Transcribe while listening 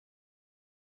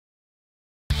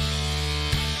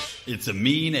It's a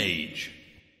mean age.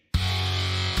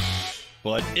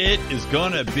 But it is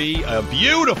gonna be a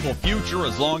beautiful future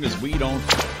as long as we don't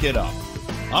f*** it up.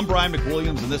 I'm Brian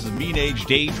McWilliams, and this is Mean Age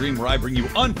Daydream, where I bring you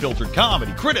unfiltered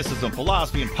comedy, criticism,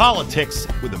 philosophy, and politics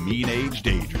with a Mean Age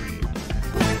Daydream.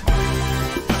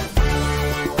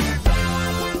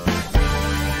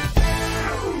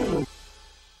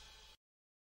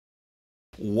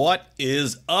 What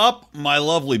is up, my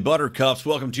lovely buttercups?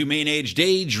 Welcome to Mean Age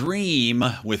Daydream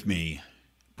with me,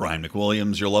 Brian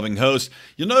McWilliams, your loving host.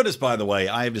 You'll notice, by the way,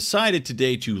 I have decided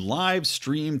today to live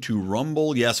stream to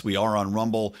Rumble. Yes, we are on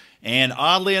Rumble. And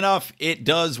oddly enough, it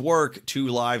does work to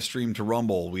live stream to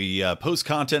Rumble. We post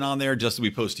content on there just as we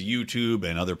post to YouTube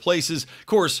and other places. Of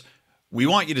course, we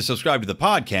want you to subscribe to the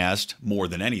podcast more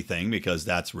than anything because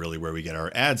that's really where we get our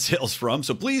ad sales from.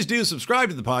 So please do subscribe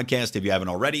to the podcast if you haven't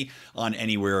already on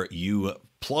anywhere you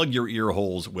plug your ear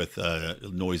holes with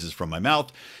noises from my mouth.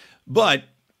 But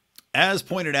as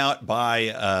pointed out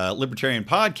by Libertarian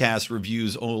Podcast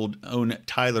Reviews own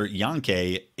Tyler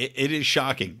Yanke, it is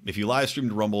shocking. If you live stream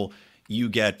to Rumble, you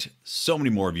get so many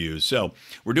more views. So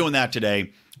we're doing that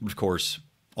today. Of course,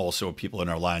 also people in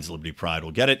our Lions of Liberty Pride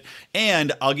will get it.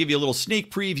 And I'll give you a little sneak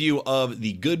preview of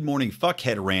the Good Morning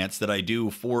Fuckhead rants that I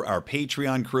do for our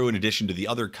Patreon crew, in addition to the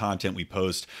other content we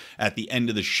post at the end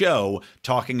of the show,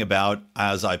 talking about,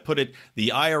 as I put it,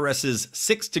 the IRS's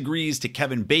 6 degrees to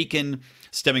Kevin Bacon,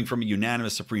 stemming from a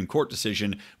unanimous Supreme Court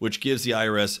decision, which gives the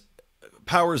IRS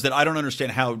powers that I don't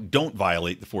understand how don't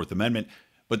violate the Fourth Amendment.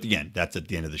 But again, that's at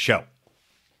the end of the show.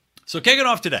 So kicking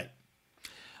off today,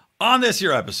 on this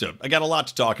here episode, I got a lot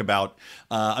to talk about.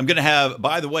 I'm going to have,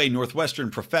 by the way, Northwestern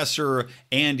professor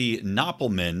Andy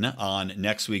Knoppelman on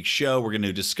next week's show. We're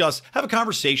going to have a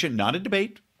conversation, not a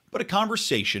debate, but a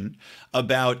conversation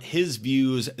about his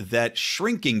views that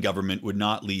shrinking government would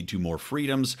not lead to more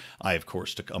freedoms. I, of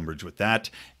course, took umbrage with that,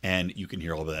 and you can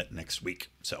hear all of that next week.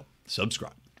 So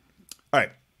subscribe. All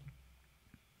right.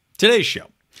 Today's show.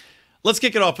 Let's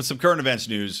kick it off with some current events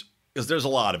news, because there's a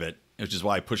lot of it, which is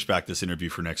why I pushed back this interview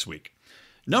for next week.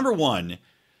 Number one,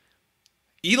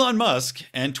 Elon Musk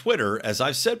and Twitter, as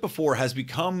I've said before, has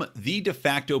become the de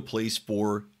facto place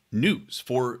for news,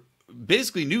 for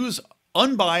basically news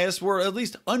unbiased, or at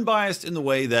least unbiased in the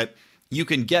way that you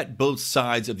can get both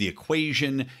sides of the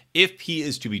equation if he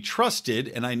is to be trusted.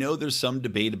 And I know there's some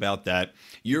debate about that.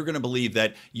 You're going to believe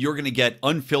that you're going to get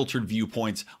unfiltered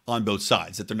viewpoints on both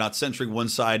sides, that they're not censoring one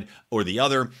side or the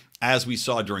other, as we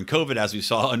saw during COVID, as we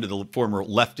saw under the former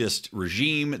leftist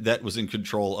regime that was in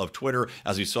control of Twitter,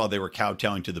 as we saw they were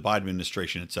kowtowing to the Biden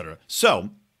administration, etc. So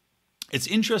it's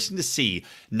interesting to see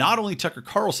not only Tucker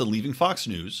Carlson leaving Fox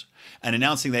News and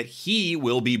announcing that he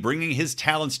will be bringing his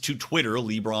talents to Twitter,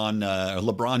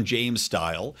 LeBron James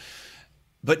style,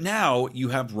 but now you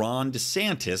have Ron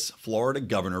DeSantis, Florida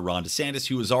Governor Ron DeSantis,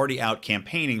 who was already out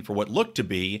campaigning for what looked to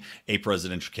be a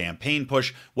presidential campaign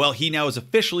push. Well, he now has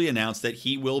officially announced that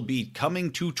he will be coming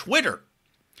to Twitter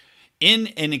in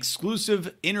an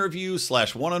exclusive interview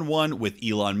 / one-on-one with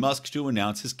Elon Musk to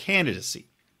announce his candidacy.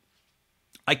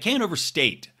 I can't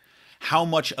overstate how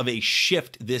much of a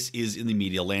shift this is in the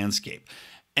media landscape.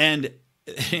 And,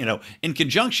 in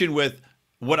conjunction with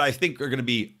what I think are going to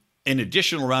be an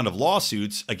additional round of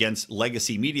lawsuits against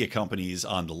legacy media companies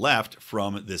on the left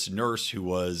from this nurse who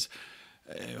was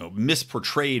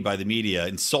misportrayed by the media,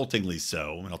 insultingly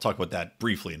so. And I'll talk about that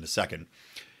briefly in a second.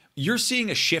 You're seeing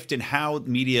a shift in how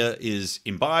media is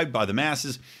imbibed by the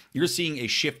masses. You're seeing a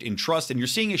shift in trust, and you're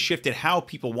seeing a shift in how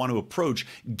people want to approach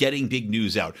getting big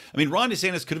news out. I mean, Ron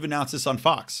DeSantis could have announced this on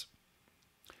Fox.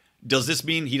 Does this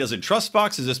mean he doesn't trust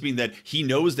Fox? Does this mean that he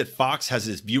knows that Fox has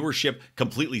his viewership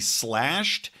completely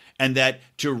slashed, and that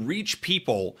to reach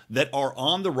people that are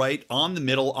on the right, on the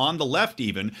middle, on the left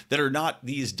even, that are not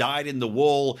these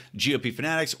dyed-in-the-wool GOP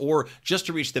fanatics, or just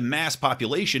to reach the mass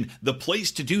population, the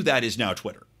place to do that is now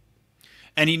Twitter?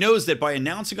 And he knows that by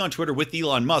announcing on Twitter with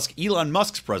Elon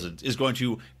Musk's presence is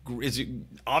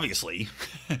obviously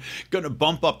going to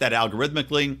bump up that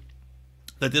algorithmically,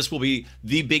 that this will be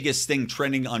the biggest thing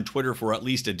trending on Twitter for at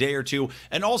least a day or two.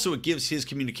 And also it gives his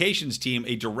communications team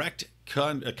a direct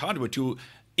conduit to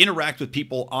interact with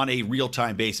people on a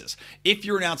real-time basis. If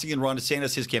you're announcing in Ron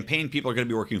DeSantis his campaign, people are going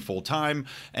to be working full-time,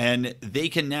 and they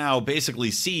can now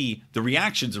basically see the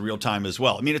reactions in real time as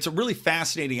well. I mean, it's a really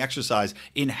fascinating exercise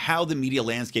in how the media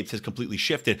landscape has completely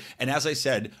shifted. And as I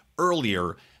said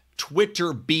earlier,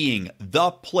 Twitter being the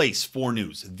place for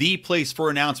news, the place for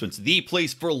announcements, the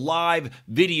place for live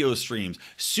video streams.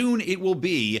 Soon it will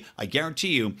be, I guarantee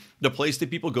you, the place that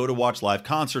people go to watch live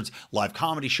concerts, live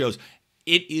comedy shows.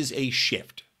 It is a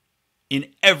shift in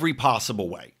every possible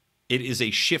way. It is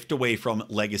a shift away from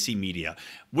legacy media,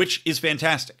 which is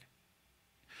fantastic.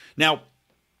 Now,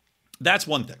 that's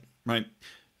one thing, right?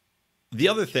 The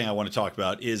other thing I want to talk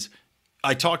about is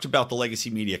I talked about the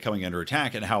legacy media coming under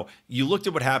attack and how you looked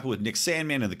at what happened with Nick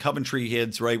Sandmann and the Coventry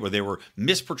kids, right, where they were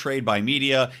misportrayed by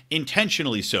media,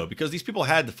 intentionally so, because these people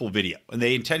had the full video, and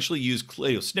they intentionally used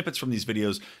snippets from these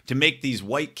videos to make these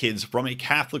white kids from a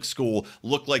Catholic school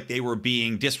look like they were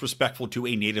being disrespectful to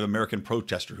a Native American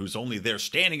protester who's only there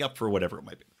standing up for whatever it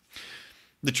might be.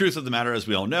 The truth of the matter, as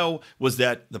we all know, was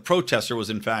that the protester was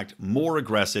in fact more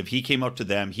aggressive. He came up to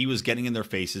them, he was getting in their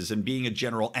faces and being a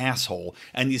general asshole.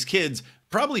 And these kids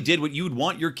probably did what you'd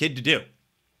want your kid to do.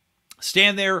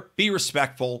 Stand there, be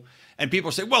respectful. And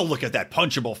people say, well, look at that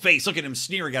punchable face. Look at him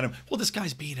sneering at him. Well, this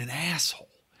guy's being an asshole.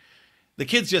 The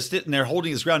kid's just sitting there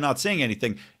holding his ground, not saying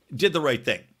anything, did the right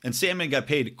thing. And Sandman got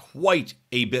paid quite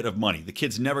a bit of money. The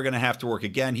kid's never going to have to work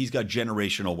again. He's got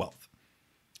generational wealth.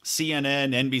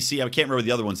 CNN, NBC, I can't remember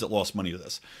the other ones that lost money to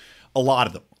this. A lot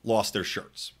of them lost their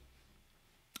shirts.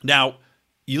 Now,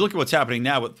 you look at what's happening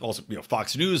now with also,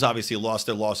 Fox News obviously lost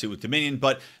their lawsuit with Dominion,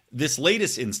 but this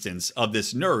latest instance of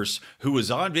this nurse who was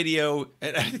on video,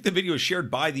 and I think the video was shared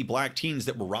by the black teens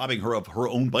that were robbing her of her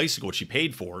own bicycle, which she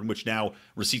paid for, in which now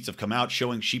receipts have come out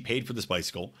showing she paid for this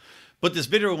bicycle. But this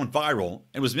video went viral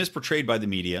and was misportrayed by the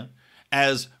media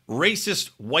as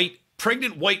racist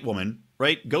pregnant white woman,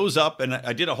 right, goes up, and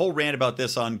I did a whole rant about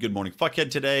this on Good Morning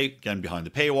Fuckhead today, again, behind the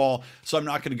paywall, so I'm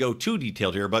not going to go too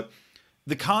detailed here, but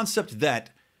the concept that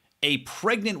a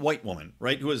pregnant white woman,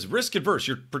 right, who is risk adverse,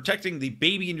 you're protecting the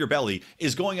baby in your belly,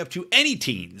 is going up to any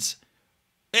teens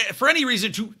for any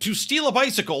reason to steal a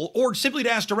bicycle or simply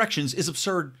to ask directions is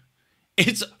absurd.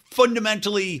 It's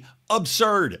fundamentally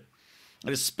absurd. I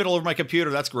just spit all over my computer.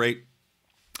 That's great.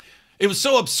 It was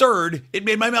so absurd, it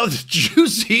made my mouth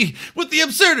juicy with the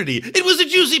absurdity. It was a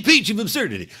juicy peach of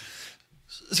absurdity.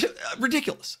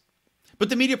 Ridiculous. But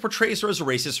the media portrays her as a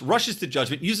racist, rushes to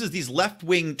judgment, uses these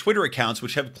left-wing Twitter accounts,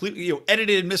 which have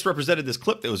edited and misrepresented this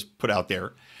clip that was put out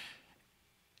there,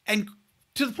 and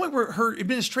to the point where her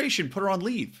administration put her on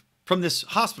leave from this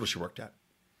hospital she worked at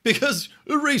because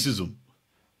of racism.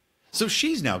 So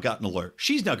she's now gotten an alert.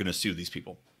 She's now going to sue these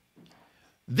people.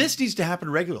 This needs to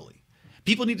happen regularly.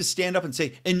 People need to stand up and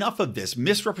say, enough of this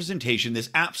misrepresentation,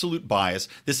 this absolute bias,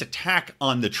 this attack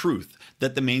on the truth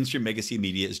that the mainstream legacy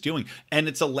media is doing. And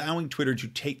it's allowing Twitter to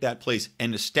take that place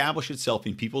and establish itself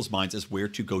in people's minds as where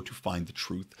to go to find the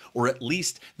truth, or at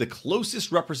least the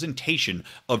closest representation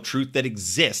of truth that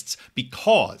exists,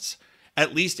 because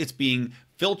at least it's being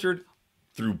filtered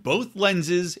through both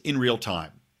lenses in real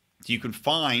time. So you can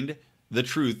find the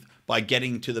truth by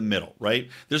getting to the middle, right?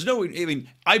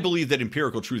 I believe that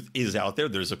empirical truth is out there.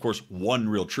 There's, of course, one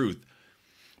real truth.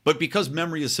 But because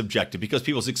memory is subjective, because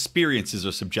people's experiences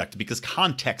are subjective, because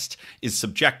context is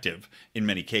subjective in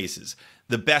many cases,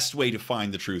 the best way to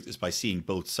find the truth is by seeing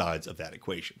both sides of that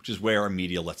equation, which is where our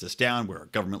media lets us down, where our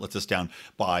government lets us down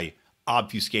by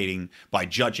obfuscating, by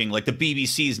judging. Like the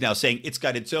BBC is now saying it's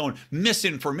got its own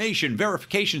misinformation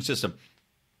verification system.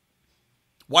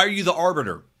 Why are you the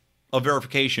arbiter of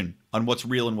verification on what's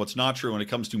real and what's not true when it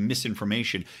comes to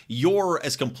misinformation? You're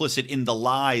as complicit in the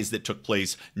lies that took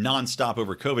place nonstop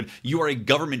over COVID. You are a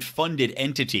government-funded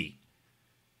entity.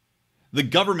 The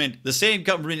government, the same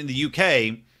government in the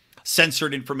UK,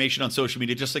 censored information on social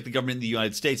media just like the government in the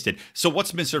United States did. So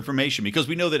what's misinformation? Because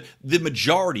we know that the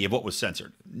majority of what was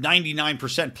censored,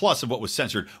 99% plus of what was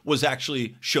censored, was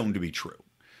actually shown to be true.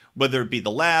 Whether it be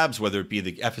the labs, whether it be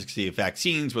the efficacy of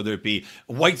vaccines, whether it be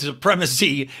white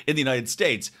supremacy in the United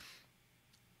States,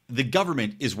 the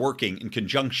government is working in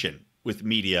conjunction with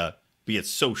media, be it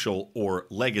social or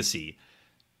legacy,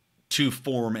 to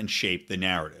form and shape the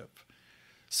narrative.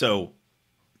 So,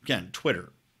 again,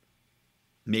 Twitter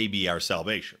may be our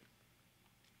salvation.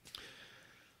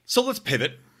 So let's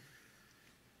pivot.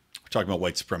 We're talking about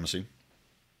white supremacy.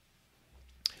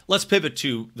 Let's pivot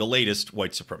to the latest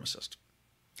white supremacist.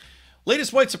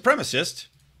 Latest white supremacist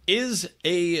is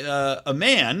a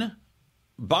man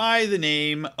by the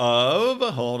name of,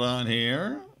 hold on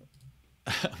here.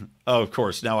 Oh, of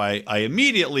course, now I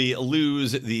immediately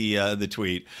lose the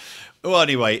tweet. Well,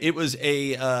 anyway, it was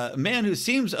a man who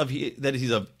seems that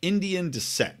he's of Indian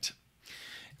descent.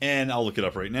 And I'll look it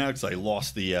up right now because I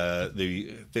lost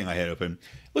the thing I had open.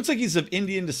 Looks like he's of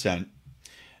Indian descent.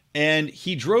 And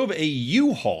he drove a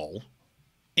U-Haul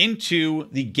into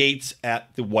the gates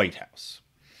at the White House.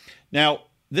 Now,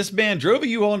 this man drove a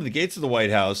U-Haul into the gates of the White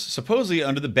House, supposedly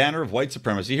under the banner of white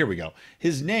supremacy. Here we go.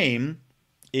 His name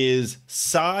is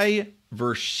Sai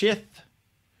Varshith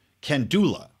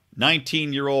Kandula,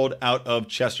 19-year-old out of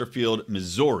Chesterfield,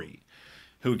 Missouri,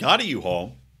 who got a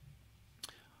U-Haul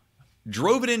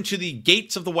drove it into the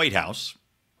gates of the White House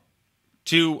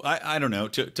to, I don't know,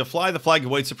 to fly the flag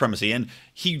of white supremacy. And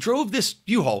he drove this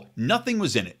U-Haul. Nothing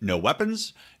was in it. No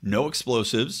weapons, no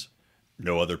explosives,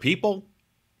 no other people,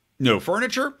 no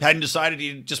furniture. Hadn't decided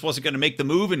he just wasn't going to make the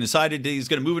move and decided he's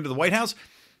going to move into the White House.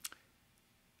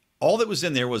 All that was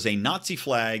in there was a Nazi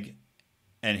flag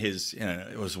and his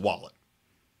wallet.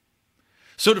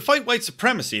 So to fight white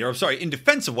supremacy, or sorry, in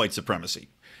defense of white supremacy,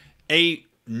 a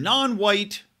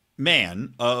non-white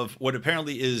man of what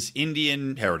apparently is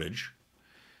Indian heritage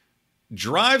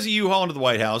drives a U-Haul into the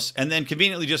White House and then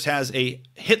conveniently just has a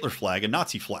Hitler flag, a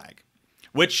Nazi flag,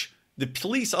 which the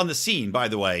police on the scene, by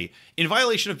the way, in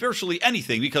violation of virtually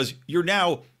anything, because you're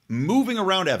now moving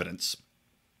around evidence,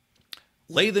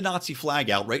 lay the Nazi flag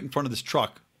out right in front of this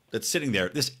truck that's sitting there,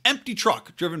 this empty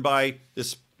truck driven by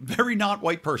this very not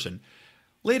white person,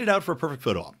 laid it out for a perfect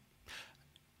photo op.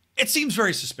 It seems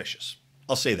very suspicious.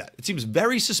 I'll say that. It seems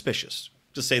very suspicious,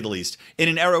 to say the least, in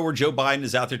an era where Joe Biden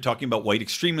is out there talking about white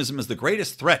extremism as the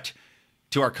greatest threat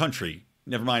to our country.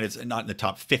 Never mind, it's not in the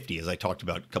top 50, as I talked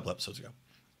about a couple episodes ago.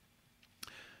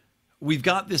 We've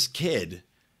got this kid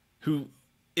who,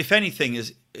 if anything,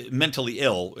 is mentally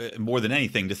ill more than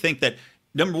anything, to think that,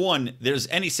 number one, there's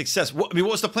any success. I mean,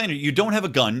 what was the plan? You don't have a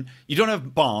gun. You don't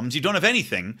have bombs. You don't have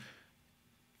anything.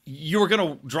 You were going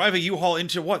to drive a U-Haul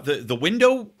into what? The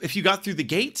window if you got through the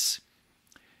gates?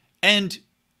 And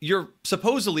you're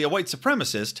supposedly a white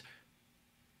supremacist.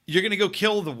 You're going to go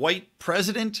kill the white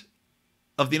president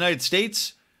of the United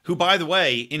States, who, by the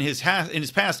way, in his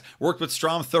past worked with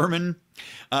Strom Thurmond,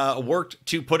 worked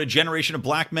to put a generation of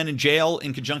black men in jail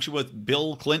in conjunction with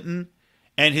Bill Clinton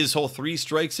and his whole 3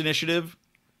 strikes initiative,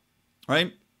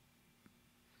 right?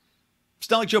 It's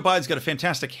not like Joe Biden's got a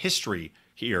fantastic history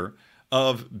here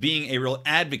of being a real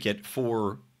advocate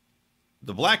for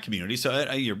the black community.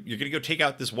 So you're going to go take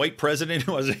out this white president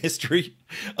who has a history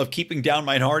of keeping down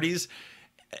minorities,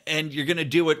 and you're going to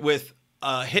do it with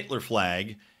a Hitler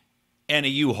flag and a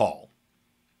U-Haul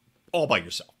all by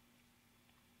yourself.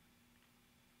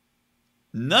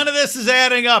 None of this is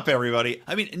adding up, everybody.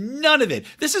 I mean, none of it.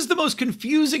 This is the most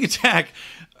confusing attack.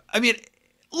 I mean,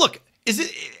 look, is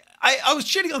it... I was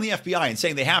shitting on the FBI and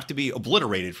saying they have to be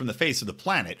obliterated from the face of the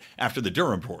planet after the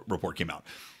Durham report came out.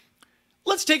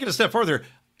 Let's take it a step further.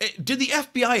 Did the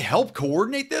FBI help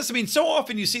coordinate this? I mean, so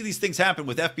often you see these things happen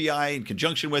with FBI in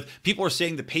conjunction with people are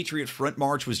saying the Patriot Front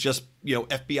March was just,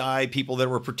 FBI people that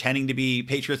were pretending to be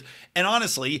patriots. And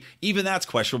honestly, even that's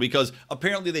questionable because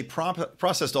apparently they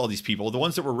processed all these people. The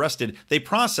ones that were arrested, they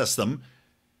processed them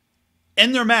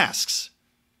and their masks.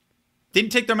 They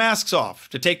didn't take their masks off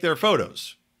to take their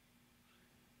photos.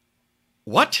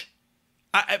 What?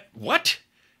 What?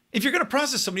 If you're going to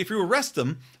process somebody, if you arrest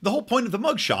them, the whole point of the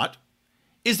mugshot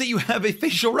is that you have a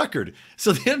facial record.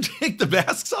 So they don't take the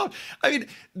masks off. I mean,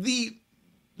 the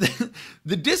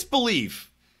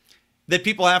disbelief that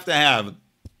people have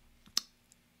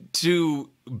to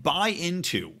buy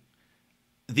into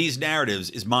these narratives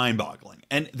is mind-boggling.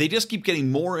 And they just keep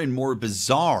getting more and more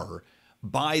bizarre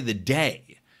by the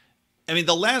day. I mean,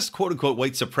 the last quote-unquote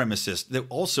white supremacist that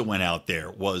also went out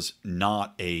there was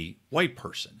not a white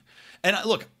person. And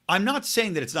look, I'm not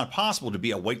saying that it's not possible to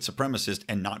be a white supremacist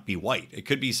and not be white. It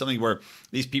could be something where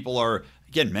these people are,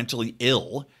 again, mentally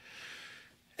ill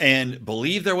and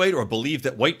believe they're white or believe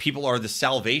that white people are the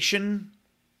salvation.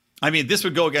 I mean, this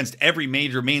would go against every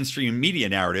major mainstream media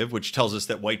narrative, which tells us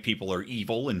that white people are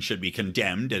evil and should be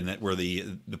condemned and that we're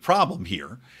the problem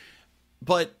here.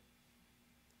 But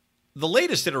the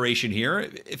latest iteration here,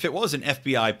 if it was an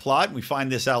FBI plot, and we find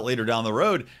this out later down the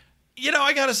road,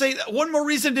 I got to say, one more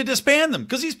reason to disband them,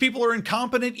 because these people are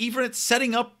incompetent even at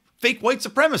setting up fake white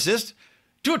supremacists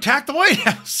to attack the White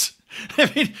House.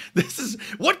 I mean, this is,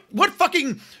 what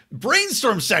fucking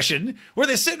brainstorm session where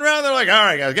they're sitting around, they're like, all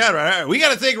right, guys, we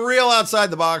got to think real outside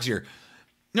the box here.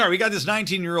 All right, we got this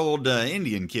 19-year-old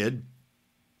Indian kid.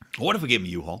 What if we gave him a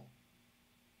U-Haul?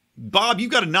 Bob,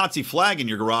 you've got a Nazi flag in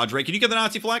your garage, right? Can you get the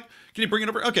Nazi flag? Can you bring it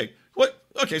over? Okay. What?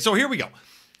 Okay, so here we go.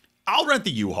 I'll rent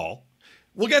the U-Haul.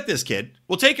 We'll get this kid.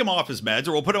 We'll take him off his meds,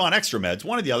 or we'll put him on extra meds.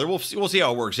 One or the other. We'll see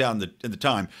how it works out in the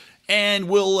time. And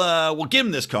we'll give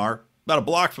him this car about a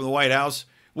block from the White House.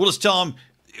 We'll just tell him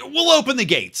we'll open the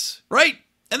gates, right?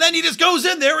 And then he just goes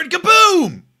in there and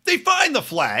kaboom! They find the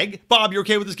flag. Bob, you're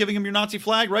okay with us giving him your Nazi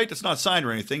flag, right? It's not signed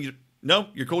or anything. No,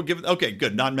 you're cool. Give it. Okay,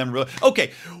 good. Non-memorable.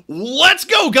 Okay, let's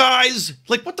go, guys.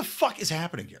 Like, what the fuck is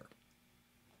happening here?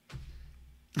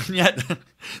 And yet,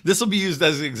 this will be used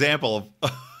as an example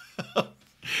of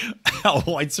how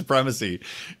white supremacy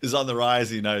is on the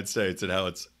rise in the United States and how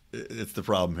it's the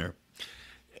problem here.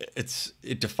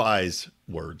 It defies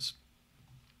words.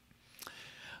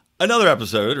 Another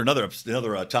episode, or another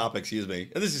topic, excuse me.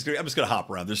 And this is I'm just going to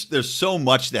hop around. There's so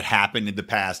much that happened in the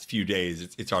past few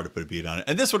days. It's hard to put a beat on it.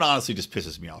 And this one honestly just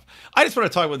pisses me off. I just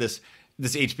want to talk about this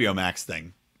HBO Max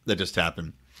thing that just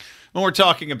happened. When we're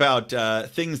talking about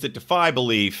things that defy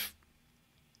belief,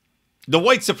 the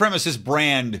white supremacist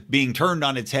brand being turned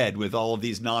on its head with all of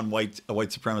these non-white white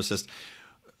supremacists.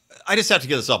 I just have to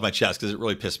get this off my chest because it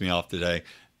really pissed me off today.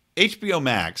 HBO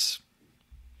Max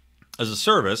as a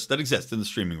service that exists in the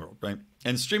streaming world, right?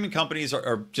 And streaming companies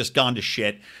are just gone to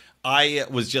shit. I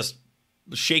was just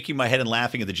shaking my head and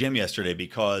laughing at the gym yesterday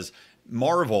because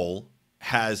Marvel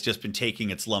has just been taking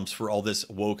its lumps for all this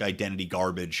woke identity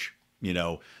garbage. You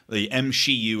know, the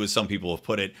MCU, as some people have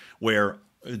put it, where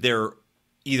they're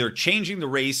either changing the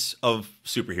race of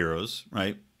superheroes,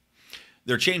 right?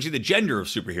 They're changing the gender of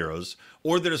superheroes,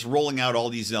 or they're just rolling out all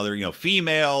these other,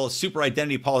 female super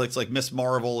identity politics, like Miss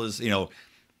Marvel is,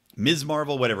 Ms.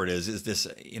 Marvel, whatever it is this,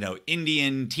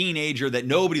 Indian teenager that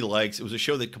nobody likes. It was a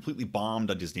show that completely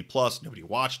bombed on Disney Plus. Nobody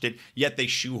watched it, yet they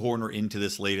shoehorn her into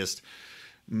this latest,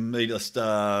 what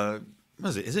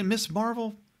is it? Is it Miss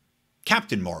Marvel?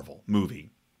 Captain Marvel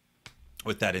movie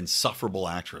with that insufferable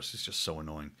actress. It's just so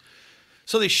annoying.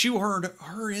 So they shoehorned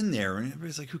her in there, and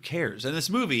everybody's like, who cares? And this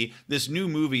new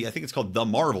movie, I think it's called The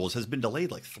Marvels, has been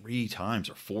delayed like 3 times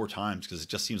or 4 times because it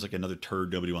just seems like another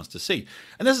turd nobody wants to see.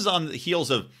 And this is on the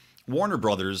heels of Warner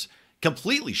Brothers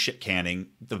completely shit-canning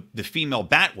the female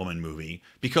Batwoman movie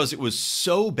because it was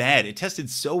so bad. It tested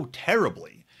so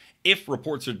terribly, if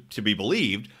reports are to be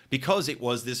believed, because it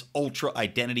was this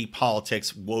ultra-identity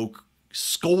politics, woke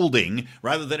scolding,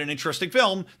 rather than an interesting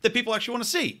film that people actually want to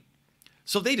see.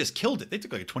 So they just killed it. They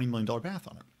took like a $20 million bath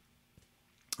on it.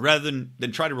 Rather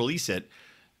than try to release it,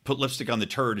 put lipstick on the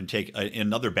turd and take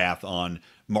another bath on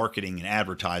marketing and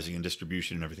advertising and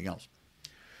distribution and everything else.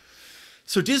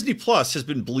 So Disney Plus has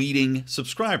been bleeding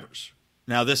subscribers.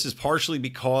 Now, this is partially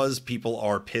because people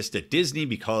are pissed at Disney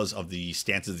because of the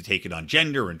stances they take on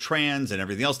gender and trans and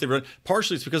everything else they run.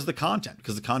 Partially it's because of the content,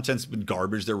 because the content's been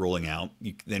garbage they're rolling out.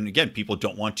 Then again, people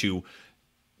don't want to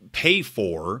pay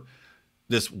for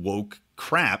this woke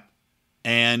crap,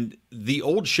 and the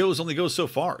old shows only go so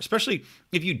far, especially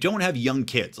if you don't have young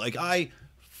kids. Like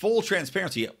full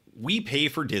transparency, we pay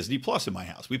for Disney Plus in my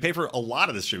house. We pay for a lot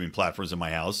of the streaming platforms in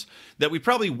my house that we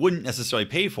probably wouldn't necessarily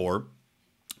pay for,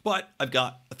 but I've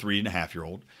got a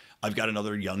 3.5-year-old. I've got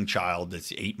another young child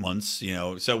that's 8 months,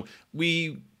 so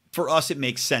for us, it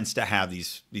makes sense to have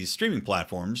these streaming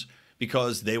platforms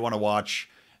because they want to watch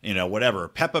whatever,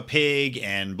 Peppa Pig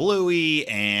and Bluey,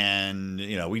 and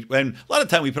and a lot of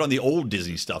time we put on the old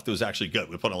Disney stuff that was actually good.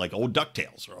 We put on like old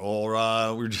DuckTales, or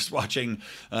we were just watching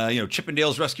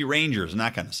Chippendales Rescue Rangers and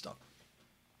that kind of stuff.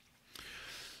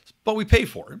 But we pay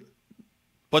for it.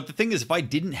 But the thing is, if I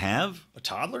didn't have a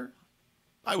toddler,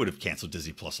 I would have canceled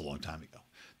Disney Plus a long time ago.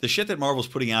 The shit that Marvel's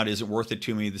putting out isn't worth it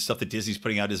to me. The stuff that Disney's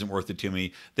putting out isn't worth it to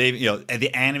me. They've,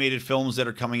 the animated films that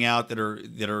are coming out that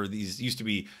are these used to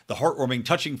be the heartwarming,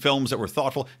 touching films that were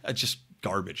thoughtful. It's just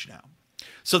garbage now.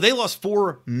 So they lost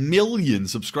 4 million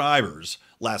subscribers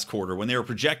last quarter when they were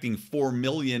projecting 4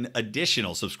 million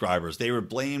additional subscribers. They were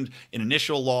blamed an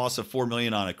initial loss of 4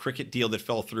 million on a cricket deal that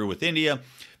fell through with India,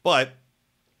 but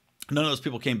none of those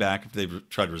people came back if they've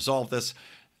tried to resolve this.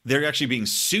 They're actually being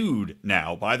sued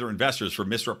now by their investors for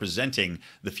misrepresenting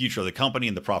the future of the company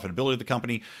and the profitability of the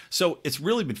company. So it's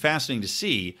really been fascinating to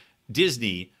see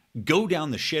Disney go down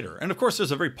the shitter. And of course,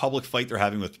 there's a very public fight they're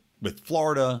having with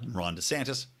Florida and Ron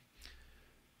DeSantis.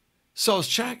 So I was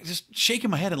just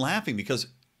shaking my head and laughing because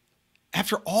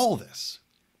after all this,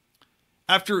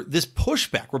 after this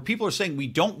pushback where people are saying we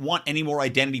don't want any more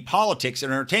identity politics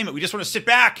in entertainment, we just want to sit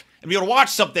back and be able to watch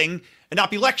something and not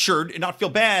be lectured and not feel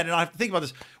bad and not have to think about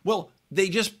this. Well, they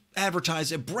just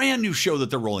advertised a brand new show that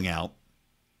they're rolling out,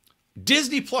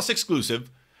 Disney Plus exclusive,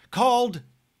 called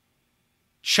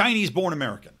Chinese Born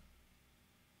American.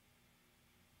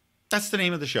 That's the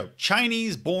name of the show,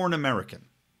 Chinese Born American.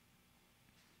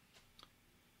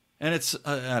 And it's,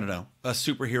 I don't know, a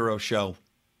superhero show.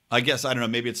 I guess, I don't know,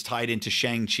 maybe it's tied into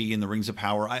Shang-Chi and the Rings of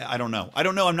Power. I don't know. I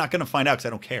don't know. I'm not going to find out because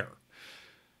I don't care.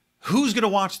 Who's going to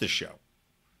watch this show?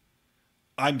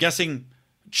 I'm guessing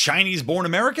Chinese-born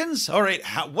Americans? All right,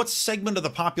 what segment of the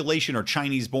population are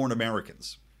Chinese-born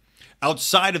Americans?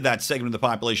 Outside of that segment of the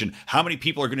population, how many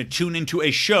people are going to tune into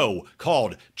a show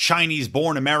called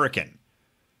Chinese-born American?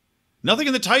 Nothing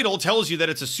in the title tells you that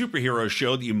it's a superhero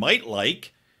show that you might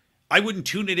like. I wouldn't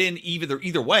tune it in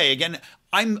either way. Again,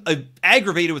 I'm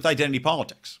aggravated with identity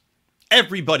politics.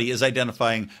 Everybody is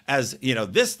identifying as,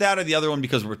 this, that, or the other one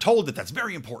because we're told that that's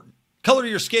very important. Color of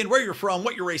your skin, where you're from,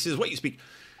 what your race is, what you speak.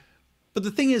 But the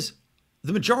thing is,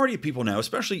 the majority of people now,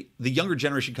 especially the younger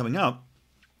generation coming up,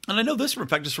 and I know this from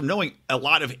fact just from knowing a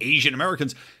lot of Asian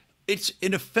Americans, it's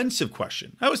an offensive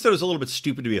question. I always thought it was a little bit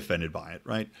stupid to be offended by it,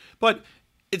 right? But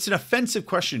it's an offensive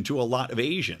question to a lot of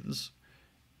Asians.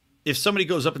 If somebody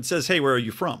goes up and says, hey, where are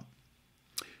you from?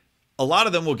 A lot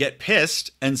of them will get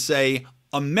pissed and say,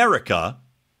 America,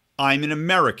 I'm an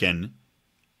American,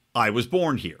 I was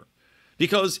born here.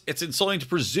 Because it's insulting to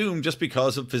presume just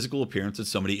because of physical appearance that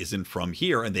somebody isn't from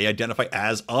here and they identify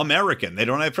as American. They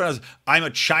don't identify as, I'm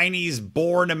a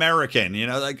Chinese-born American. You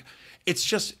know, like, it's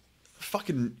just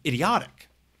fucking idiotic.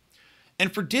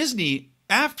 And for Disney,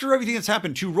 after everything that's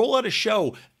happened, to roll out a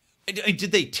show,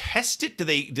 did they test it? Did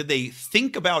they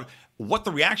think about what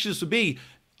the reactions would be?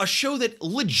 A show that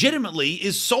legitimately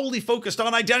is solely focused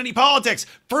on identity politics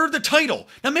for the title.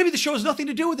 Now, maybe the show has nothing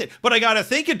to do with it, but I gotta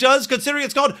think it does, considering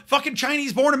it's called fucking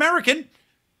Chinese-born American.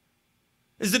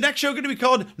 Is the next show going to be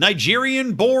called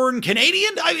Nigerian-born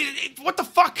Canadian? I mean, what the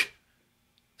fuck?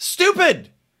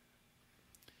 Stupid.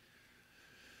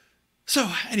 So,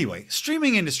 anyway,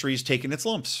 streaming industry is taking its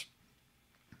lumps.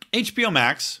 HBO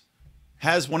Max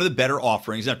has one of the better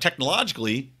offerings. Now,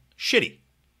 technologically, shitty.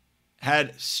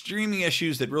 Had streaming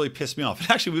issues that really pissed me off.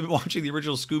 And actually, we've been watching the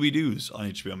original Scooby-Doo's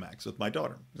on HBO Max with my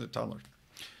daughter, the toddler.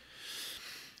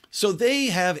 So they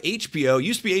have HBO,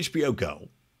 used to be HBO Go.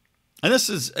 And this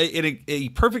is a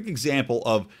perfect example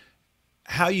of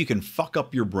how you can fuck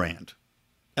up your brand.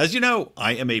 As you know,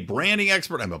 I am a branding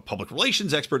expert. I'm a public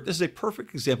relations expert. This is a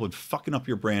perfect example of fucking up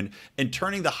your brand and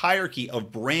turning the hierarchy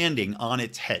of branding on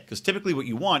its head. Because typically what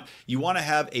you want to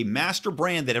have a master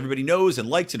brand that everybody knows and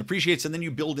likes and appreciates, and then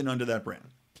you build in under that brand.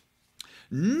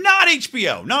 Not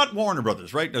HBO, not Warner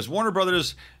Brothers, right? There's Warner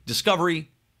Brothers,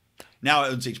 Discovery, now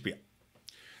it's HBO.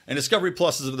 And Discovery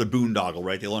Plus is the boondoggle,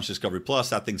 right? They launched Discovery Plus.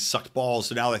 That thing sucked balls.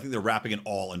 So now I think they're wrapping it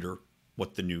all under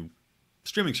what the new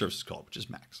streaming service is called, which is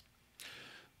Max.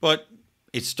 But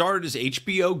it started as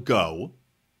HBO Go.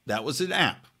 That was an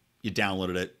app. You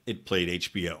downloaded it. It played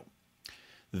HBO.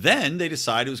 Then they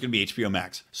decided it was going to be HBO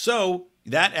Max. So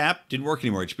that app didn't work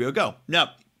anymore, HBO Go. No,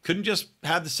 couldn't just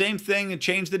have the same thing and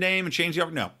change the name and change the...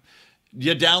 No.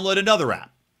 You download another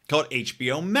app called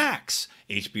HBO Max.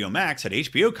 HBO Max had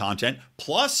HBO content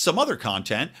plus some other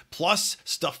content plus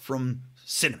stuff from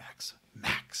Cinemax.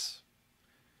 Max.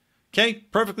 Okay,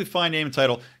 perfectly fine name and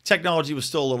title. Technology was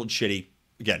still a little shitty.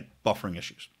 Again, buffering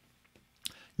issues.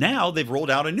 Now they've rolled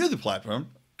out a new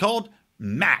platform called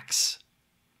Max.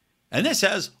 And this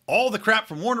has all the crap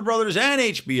from Warner Brothers and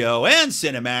HBO and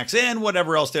Cinemax and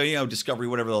whatever else they, Discovery,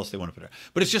 whatever else they want to put there.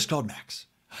 But it's just called Max.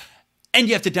 And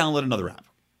you have to download another app.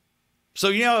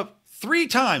 So, 3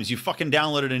 times you fucking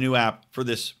downloaded a new app for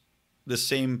this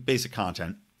same basic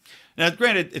content. Now,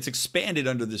 granted, it's expanded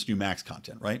under this new Max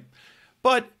content, right?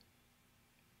 But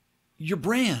your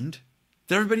brand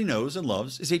that everybody knows and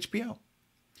loves is HBO.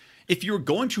 If you're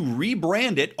going to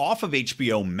rebrand it off of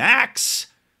HBO Max,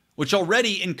 which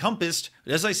already encompassed,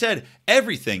 as I said,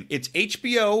 everything. It's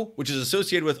HBO, which is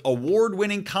associated with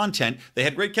award-winning content. They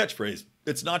had great catchphrase.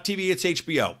 It's not TV, it's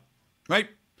HBO, right?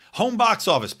 Home box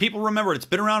office. People remember it. It's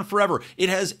been around forever. It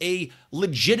has a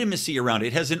legitimacy around it.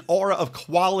 It has an aura of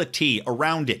quality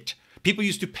around it. People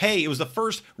used to pay. It was the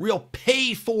first real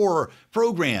pay-for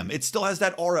program. It still has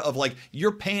that aura of like,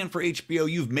 you're paying for HBO.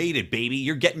 You've made it, baby.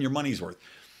 You're getting your money's worth.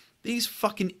 These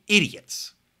fucking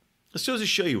idiots. This goes to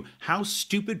show you how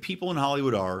stupid people in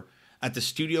Hollywood are at the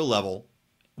studio level,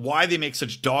 why they make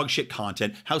such dog shit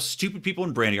content, how stupid people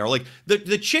in branding are. Like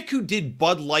the chick who did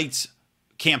Bud Light's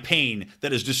campaign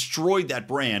that has destroyed that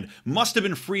brand must have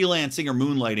been freelancing or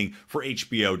moonlighting for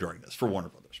HBO during this, for Warner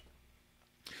Brothers.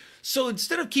 So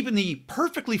instead of keeping the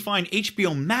perfectly fine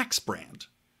HBO Max brand,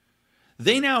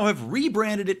 they now have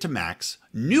rebranded it to Max.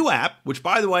 New app, which,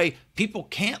 by the way, people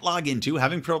can't log into,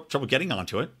 having trouble getting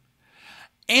onto it.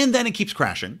 And then it keeps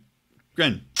crashing.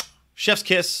 Again, chef's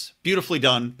kiss, beautifully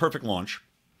done, perfect launch.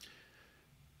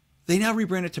 They now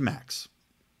rebrand it to Max.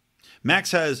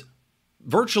 Max has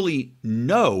virtually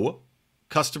no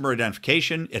customer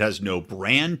identification. It has no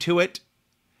brand to it.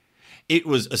 It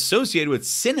was associated with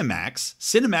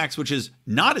Cinemax, which is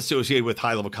not associated with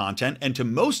high-level content, and to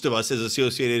most of us is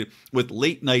associated with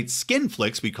late-night skin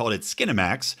flicks. We called it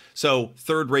Skinemax, so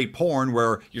third-rate porn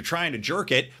where you're trying to jerk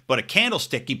it, but a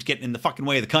candlestick keeps getting in the fucking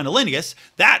way of the cunnilingus.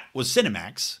 That was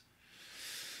Cinemax.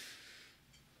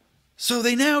 So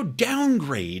they now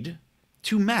downgrade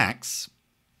to Max,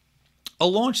 a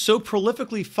launch so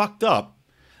prolifically fucked up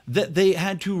that they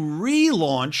had to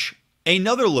relaunch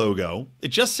another logo. It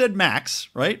just said Max,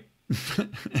 right?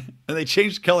 And they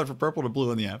changed the color from purple to blue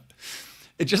on the app.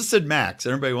 It just said Max.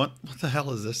 And everybody went, what the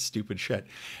hell is this stupid shit?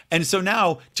 And so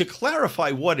now, to clarify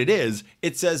what it is,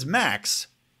 it says Max.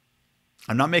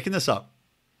 I'm not making this up.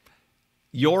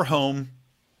 Your home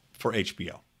for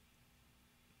HBO.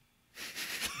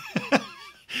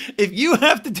 If you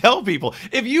have to tell people,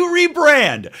 if you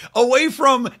rebrand away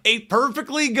from a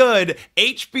perfectly good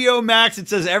HBO Max, it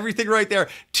says everything right there,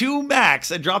 to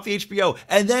Max and drop the HBO,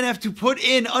 and then have to put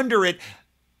in under it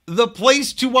the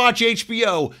place to watch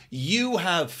HBO, you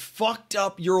have fucked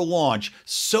up your launch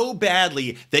so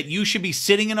badly that you should be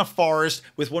sitting in a forest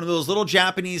with one of those little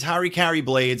Japanese harikari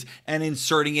blades and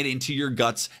inserting it into your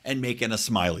guts and making a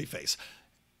smiley face.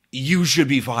 You should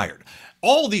be fired.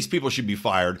 All these people should be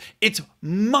fired. It's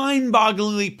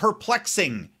mind-bogglingly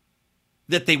perplexing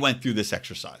that they went through this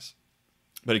exercise.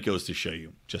 But it goes to show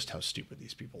you just how stupid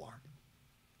these people are.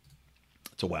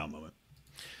 It's a wow moment.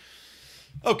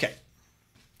 Okay.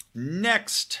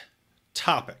 Next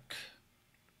topic.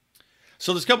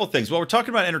 So there's a couple of things. While we're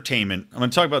talking about entertainment, I'm going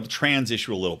to talk about the trans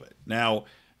issue a little bit. Now,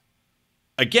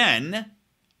 again,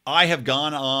 I have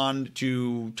gone on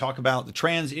to talk about the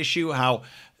trans issue, how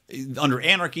under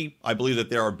anarchy, I believe that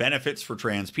there are benefits for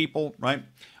trans people, right?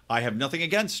 I have nothing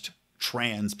against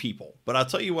trans people, but I'll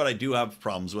tell you what I do have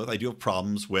problems with. I do have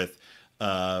problems with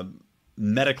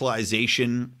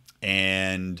medicalization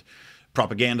and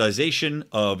propagandization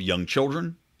of young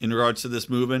children. In regards to this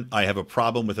movement, I have a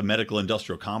problem with a medical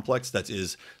industrial complex that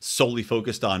is solely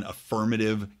focused on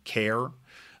affirmative care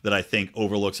that I think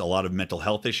overlooks a lot of mental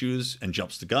health issues and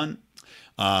jumps the gun.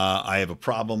 I have a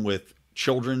problem with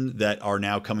children that are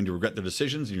now coming to regret their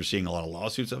decisions, and you're seeing a lot of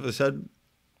lawsuits, as I said.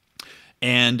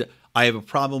 And I have a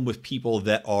problem with people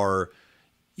that are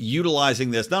utilizing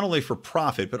this not only for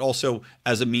profit, but also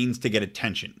as a means to get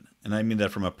attention. And I mean that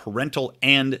from a parental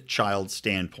and child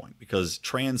standpoint, because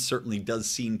trans certainly does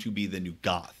seem to be the new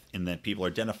goth, in that people are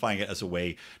identifying it as a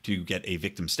way to get a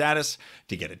victim status,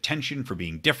 to get attention for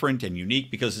being different and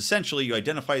unique, because essentially you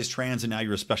identify as trans and now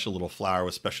you're a special little flower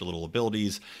with special little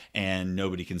abilities, and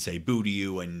nobody can say boo to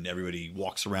you, and everybody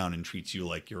walks around and treats you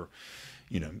like you're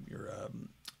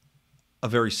a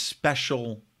very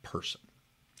special person.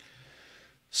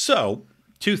 So,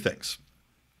 two things.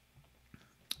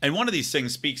 And one of these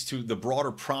things speaks to the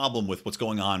broader problem with what's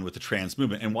going on with the trans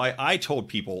movement, and why I told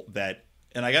people that,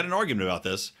 and I got an argument about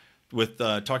this with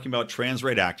talking about trans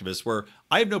right activists, where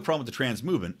I have no problem with the trans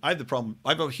movement. I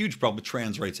have a huge problem with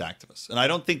trans rights activists. And I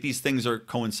don't think these things are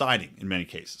coinciding in many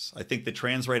cases. I think that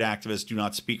trans right activists do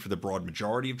not speak for the broad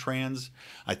majority of trans.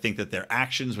 I think that their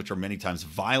actions, which are many times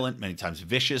violent, many times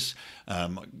vicious,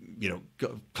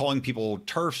 calling people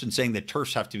TERFs and saying that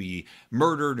TERFs have to be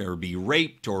murdered or be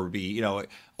raped or be,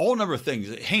 all number of things,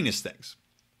 heinous things.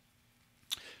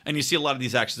 And you see a lot of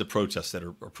these actions of protest that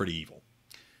are pretty evil.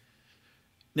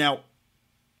 Now,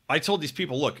 I told these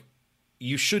people, look,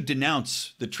 you should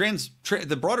denounce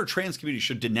the broader trans community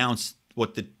should denounce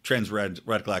what the trans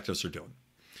radical activists are doing.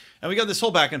 And we got this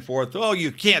whole back and forth. Oh,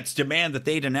 you can't demand that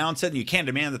they denounce it, and you can't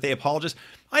demand that they apologize.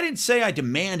 I didn't say I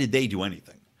demanded they do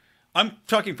anything. I'm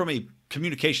talking from a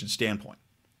communication standpoint.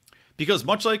 Because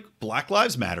much like Black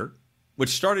Lives Matter, which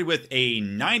started with a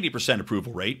 90%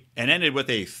 approval rate and ended with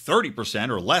a 30%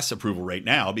 or less approval rate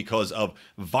now because of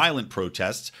violent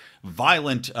protests,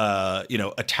 violent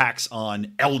attacks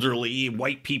on elderly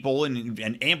white people,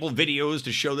 and ample videos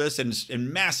to show this,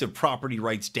 and massive property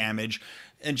rights damage,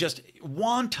 and just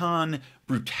wanton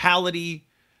brutality,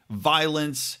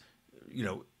 violence,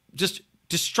 just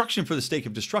destruction for the sake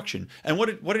of destruction. And what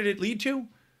did it lead to?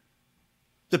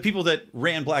 The people that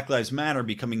ran Black Lives Matter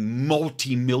becoming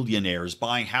multi-millionaires,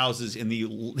 buying houses in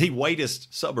the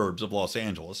whitest suburbs of Los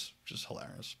Angeles, which is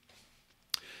hilarious.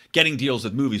 Getting deals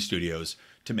with movie studios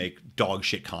to make dog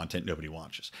shit content nobody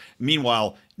watches.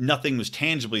 Meanwhile, nothing was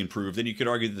tangibly improved. Then you could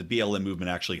argue that the BLM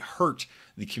movement actually hurt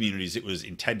the communities it was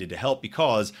intended to help,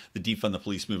 because the defund the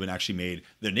police movement actually made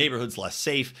their neighborhoods less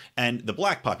safe, and the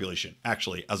black population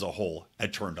actually as a whole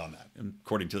had turned on that,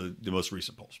 according to the most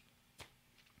recent polls.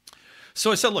 So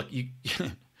I said, look, you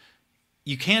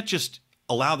can't just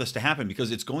allow this to happen, because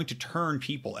it's going to turn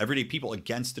people, everyday people,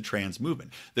 against the trans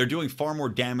movement. They're doing far more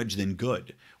damage than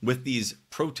good with these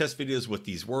protest videos, with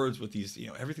these words, with these,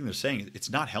 everything they're saying. It's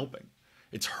not helping.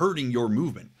 It's hurting your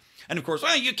movement. And of course,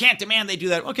 well, you can't demand they do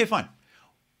that. Okay, fine.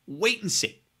 Wait and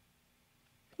see.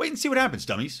 Wait and see what happens,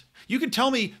 dummies. You can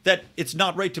tell me that it's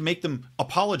not right to make them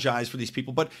apologize for these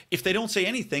people, but if they don't say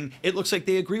anything, it looks like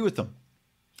they agree with them.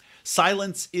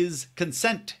 Silence is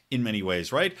consent in many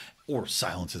ways, right? Or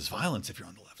silence is violence if you're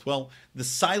on the left. Well, the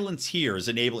silence here is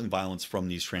enabling violence from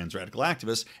these trans radical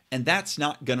activists, and that's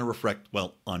not going to reflect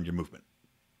well on your movement.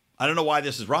 I don't know why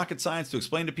this is rocket science to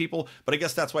explain to people, but I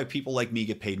guess that's why people like me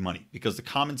get paid money, because the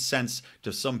common sense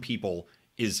to some people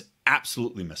is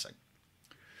absolutely missing.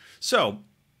 So,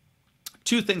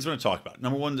 two things I'm going to talk about.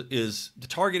 Number one is the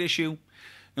Target issue.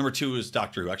 Number two is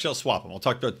Doctor Who. Actually, I'll swap them. I'll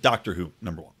talk about Doctor Who,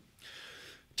 number one.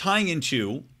 Tying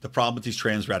into the problem with these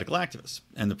trans radical activists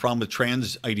and the problem with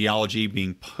trans ideology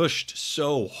being pushed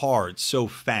so hard, so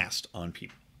fast on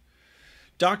people.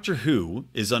 Doctor Who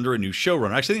is under a new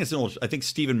showrunner. Actually, I think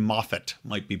Stephen Moffat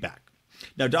might be back.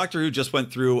 Now, Doctor Who just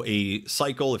went through a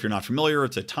cycle. If you're not familiar,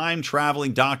 it's a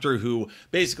time-traveling doctor who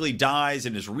basically dies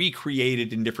and is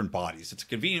recreated in different bodies. It's a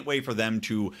convenient way for them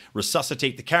to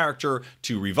resuscitate the character,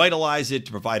 to revitalize it,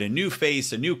 to provide a new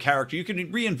face, a new character. You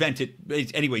can reinvent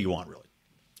it any way you want, really.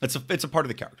 It's a part of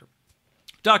the character.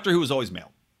 Doctor Who was always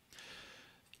male.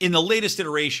 In the latest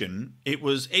iteration, it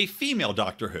was a female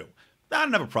Doctor Who. I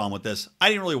don't have a problem with this. I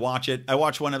didn't really watch it. I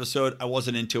watched one episode. I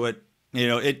wasn't into it. You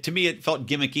know, to me, it felt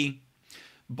gimmicky.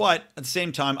 But at the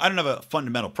same time, I don't have a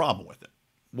fundamental problem with it.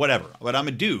 Whatever. But I'm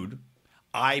a dude.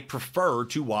 I prefer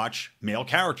to watch male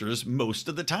characters most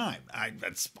of the time.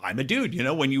 I'm a dude. You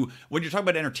know, when you're talking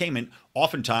about entertainment,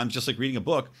 oftentimes, just like reading a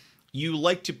book, you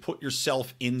like to put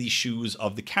yourself in the shoes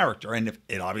of the character. And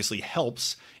it obviously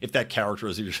helps if that character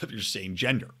is your same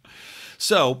gender.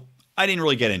 So I didn't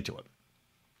really get into it.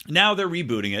 Now they're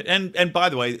rebooting it. And by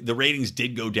the way, the ratings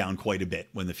did go down quite a bit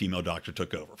when the female doctor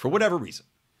took over, for whatever reason.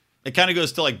 It kind of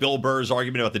goes to like Bill Burr's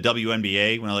argument about the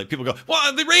WNBA, when like people go,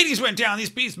 well, the ratings went down.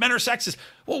 These men are sexist.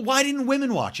 Well, why didn't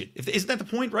women watch it? Isn't that the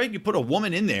point, right? You put a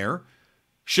woman in there.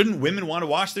 Shouldn't women want to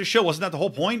watch this show? Wasn't that the whole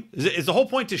point? Is the whole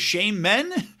point to shame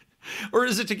men? Or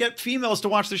is it to get females to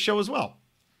watch this show as well?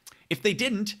 If they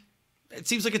didn't, it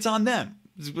seems like it's on them.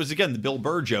 It was, again, the Bill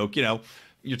Burr joke, you know.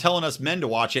 You're telling us men to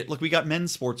watch it. Look, we got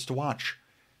men's sports to watch.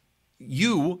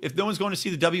 If no one's going to see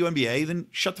the WNBA, then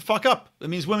shut the fuck up. That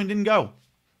means women didn't go.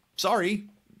 Sorry.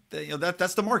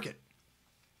 That's the market.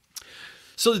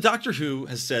 So the Doctor Who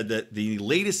has said that the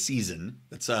latest season,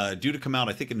 that's due to come out,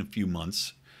 I think, in a few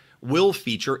months, will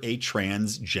feature a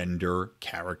transgender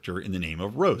character in the name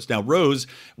of Rose. Now, Rose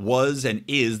was and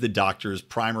is the Doctor's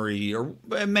primary, or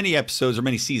many episodes or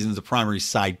many seasons, the primary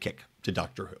sidekick to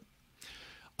Doctor Who.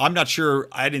 I'm not sure.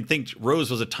 I didn't think Rose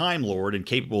was a Time Lord and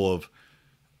capable of,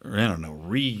 I don't know,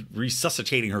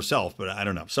 resuscitating herself, but I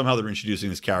don't know. Somehow they're introducing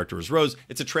this character as Rose.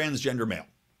 It's a transgender male,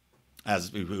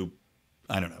 who,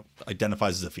 I don't know,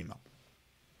 identifies as a female.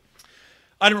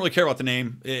 I don't really care about the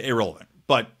name. Irrelevant.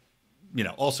 But, you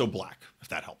know, also black, if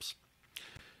that helps.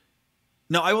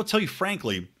 Now, I will tell you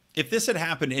frankly, if this had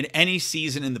happened in any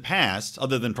season in the past,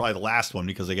 other than probably the last one,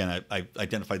 because again, I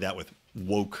identified that with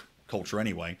woke culture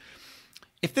anyway.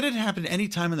 If that had happened any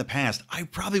time in the past, I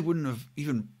probably wouldn't have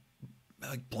even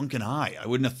blunk an eye. I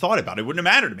wouldn't have thought about it. It wouldn't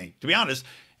have mattered to me, to be honest.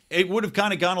 It would have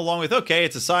kind of gone along with, okay,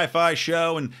 it's a sci-fi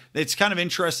show and it's kind of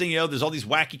interesting. You know, there's all these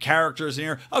wacky characters in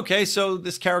here. Okay, so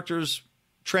this character's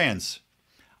trans.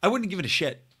 I wouldn't give it a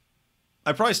shit.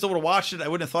 I probably still would have watched it. I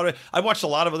wouldn't have thought of it. I watched a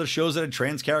lot of other shows that had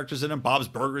trans characters in them. Bob's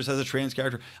Burgers has a trans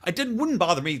character. Wouldn't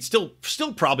bother me. It still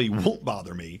probably won't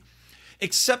bother me,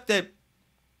 except that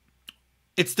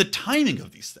it's the timing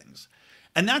of these things.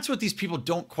 And that's what these people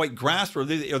don't quite grasp, or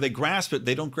they grasp it.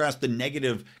 They don't grasp the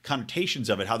negative connotations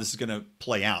of it, how this is going to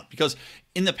play out. Because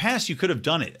in the past, you could have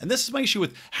done it. And this is my issue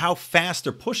with how fast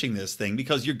they're pushing this thing,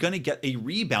 because you're going to get a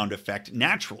rebound effect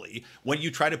naturally when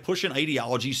you try to push an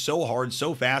ideology so hard,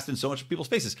 so fast, and so much in people's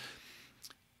faces.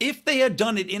 If they had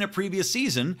done it in a previous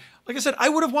season, like I said, I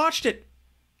would have watched it.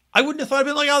 I wouldn't have thought, I'd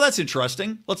been like, oh, that's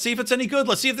interesting. Let's see if it's any good.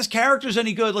 Let's see if this character's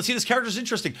any good. Let's see if this character's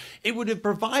interesting. It would have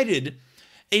provided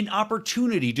an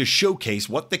opportunity to showcase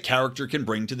what the character can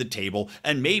bring to the table.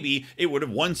 And maybe it would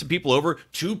have won some people over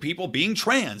to people being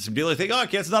trans. And people think, oh,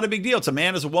 okay, it's not a big deal. It's a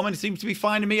man, it's a woman. It seems to be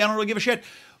fine to me. I don't really give a shit.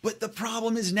 But the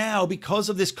problem is now, because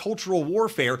of this cultural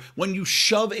warfare, when you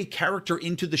shove a character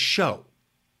into the show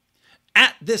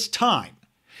at this time,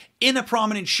 in a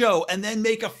prominent show, and then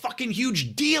make a fucking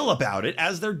huge deal about it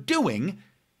as they're doing,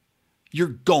 you're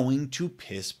going to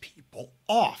piss people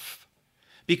off.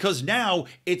 Because now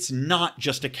it's not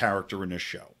just a character in a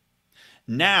show.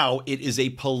 Now it is a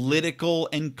political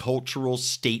and cultural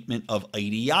statement of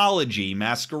ideology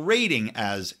masquerading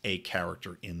as a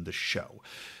character in the show.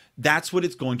 That's what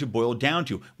it's going to boil down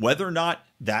to. Whether or not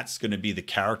that's going to be the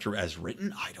character as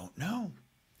written, I don't know.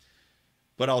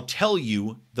 But I'll tell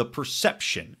you the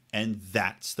perception, and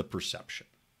that's the perception.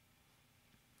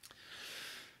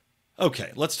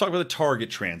 Okay, let's talk about the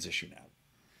Target trans issue now.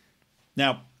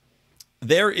 Now,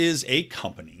 there is a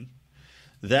company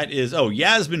that is,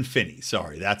 Yasmin Finney.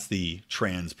 Sorry, that's the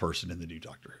trans person in the new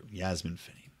Doctor Who, Yasmin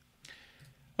Finney.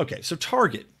 Okay, so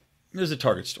Target, here's a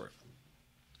Target story.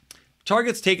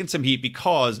 Target's taken some heat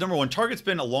because, number one, Target's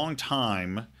been a long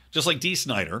time, just like D.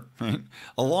 Snyder, right?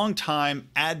 A long time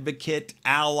advocate,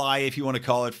 ally, if you want to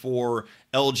call it, for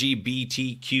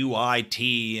LGBTQIT,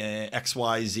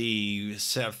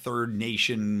 XYZ, Third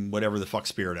Nation, whatever the fuck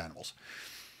spirit animals.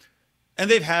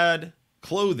 And they've had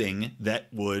clothing that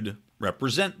would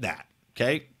represent that,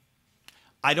 okay?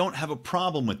 I don't have a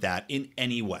problem with that in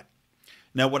any way.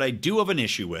 Now, what I do have an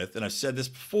issue with, and I've said this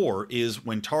before, is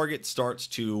when Target starts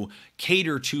to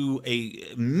cater to a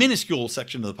minuscule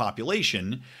section of the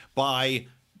population by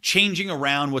changing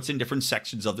around what's in different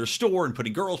sections of their store and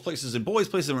putting girls' places and boys'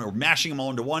 places or mashing them all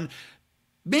into one,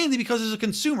 mainly because as a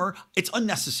consumer, it's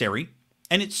unnecessary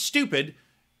and it's stupid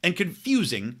and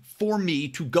confusing for me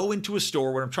to go into a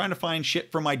store when I'm trying to find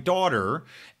shit for my daughter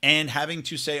and having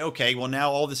to say, okay, well,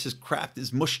 now all this is crap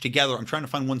is mushed together. I'm trying to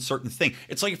find one certain thing.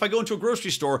 It's like if I go into a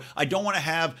grocery store, I don't want to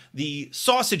have the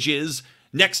sausages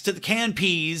next to the canned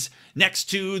peas, next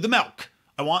to the milk.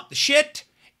 I want the shit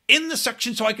in the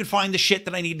section so I can find the shit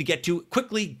that I need to get to,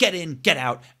 quickly get in, get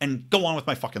out, and go on with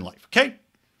my fucking life, okay?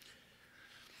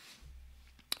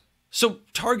 So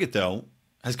Target, though,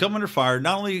 has come under fire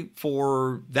not only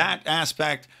for that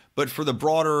aspect, but for the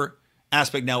broader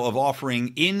aspect now of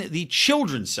offering in the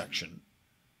children's section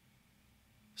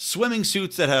swimming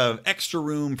suits that have extra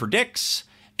room for dicks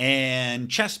and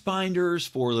chest binders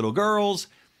for little girls.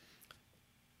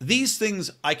 These things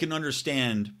I can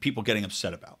understand people getting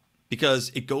upset about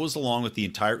because it goes along with the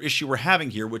entire issue we're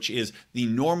having here, which is the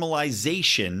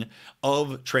normalization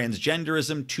of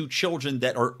transgenderism to children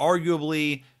that are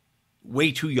arguably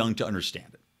way too young to understand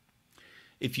it.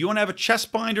 If you want to have a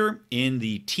chest binder in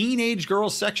the teenage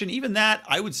girls section, even that,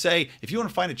 I would say, if you want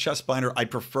to find a chest binder,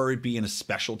 I'd prefer it be in a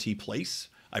specialty place.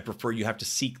 I prefer you have to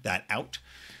seek that out.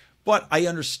 But I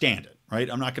understand it, right?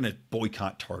 I'm not going to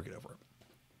boycott Target over it.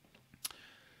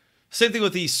 Same thing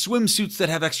with the swimsuits that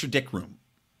have extra dick room.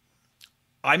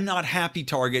 I'm not happy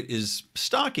Target is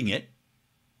stocking it.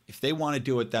 If they want to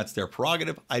do it, that's their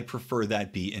prerogative. I'd prefer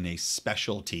that be in a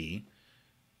specialty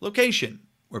location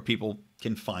where people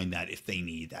can find that if they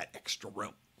need that extra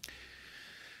room.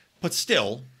 But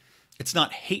still, it's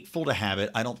not hateful to have it.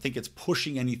 I don't think it's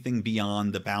pushing anything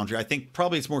beyond the boundary. I think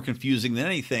probably it's more confusing than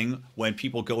anything when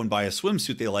people go and buy a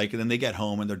swimsuit they like, and then they get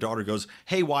home and their daughter goes,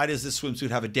 hey, why does this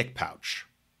swimsuit have a dick pouch?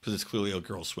 Because it's clearly a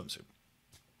girl's swimsuit.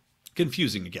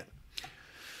 Confusing again.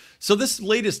 So this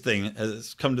latest thing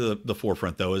has come to the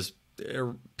forefront, though, is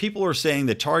people are saying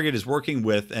that Target is working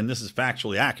with, and this is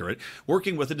factually accurate,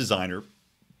 working with a designer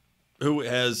who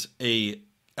has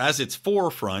as its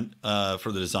forefront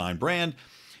for the design brand,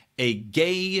 a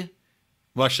gay,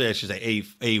 well, actually I should say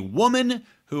a woman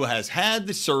who has had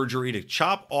the surgery to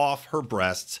chop off her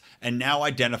breasts and now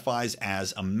identifies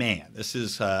as a man. This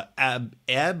is Ab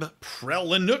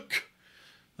Prelinuk.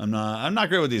 I'm not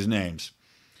great with these names.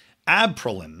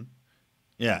 Abprelin.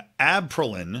 Yeah,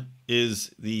 Abprelin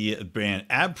is the brand.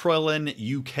 Abprelin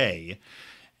UK.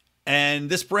 And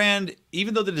this brand,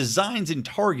 even though the designs in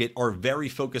Target are very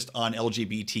focused on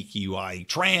LGBTQI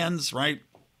trans, right?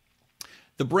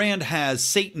 The brand has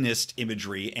Satanist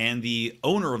imagery, and the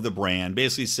owner of the brand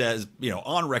basically says, you know,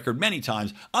 on record many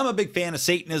times, I'm a big fan of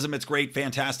Satanism. It's great,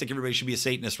 fantastic. Everybody should be a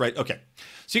Satanist, right? Okay.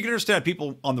 So you can understand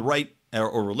people on the right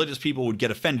or religious people would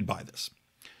get offended by this.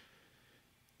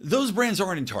 Those brands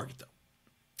aren't in Target, though.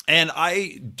 And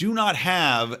I do not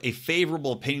have a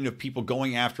favorable opinion of people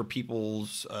going after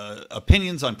people's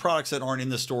opinions on products that aren't in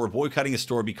the store, boycotting a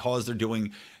store because they're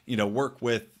doing, you know, work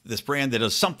with this brand that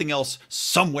does something else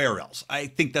somewhere else. I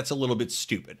think that's a little bit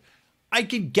stupid. I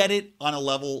could get it on a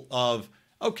level of,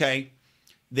 okay,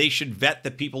 they should vet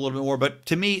the people a little bit more, but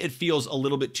to me, it feels a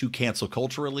little bit too cancel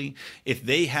culturally. If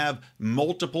they have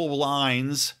multiple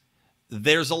lines,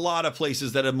 there's a lot of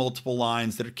places that have multiple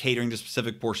lines that are catering to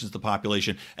specific portions of the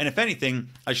population. And if anything,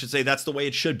 I should say that's the way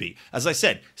it should be. As I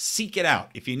said, seek it out.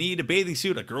 If you need a bathing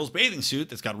suit, a girl's bathing suit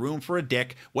that's got room for a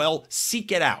dick, well, seek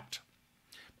it out.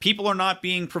 People are not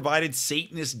being provided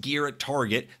Satanist gear at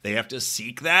Target. They have to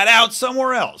seek that out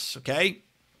somewhere else, okay?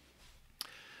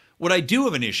 What I do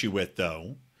have an issue with,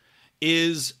 though,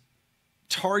 is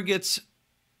Target's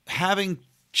having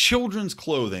children's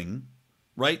clothing,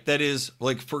 right? That is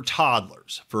like for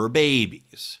toddlers, for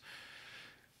babies,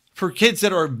 for kids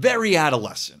that are very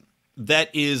adolescent, that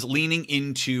is leaning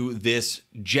into this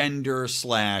gender /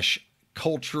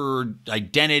 culture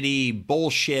identity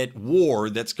bullshit war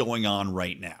that's going on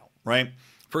right now, right?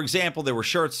 For example, there were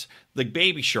shirts, like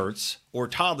baby shirts or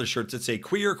toddler shirts that say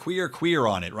queer, queer, queer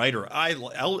on it, right? Or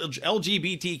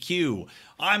LGBTQ,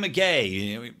 I'm a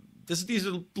gay. These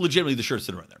are legitimately the shirts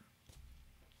that are in there.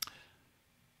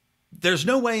 There's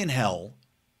no way in hell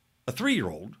a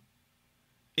 3-year-old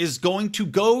is going to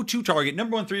go to Target.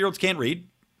 Number one, 3-year-olds can't read.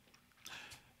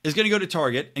 Is going to go to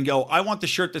Target and go, I want the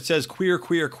shirt that says queer,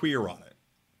 queer, queer on it.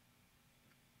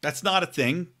 That's not a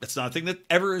thing. That's not a thing that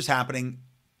ever is happening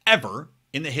ever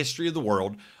in the history of the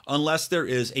world, unless there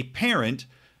is a parent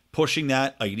pushing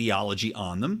that ideology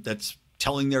on them that's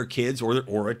telling their kids,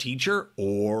 or a teacher,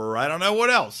 or I don't know what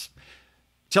else,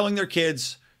 telling their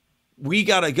kids, we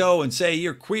got to go and say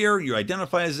you're queer, you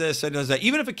identify as this, and as that.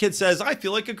 Even if a kid says, I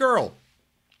feel like a girl,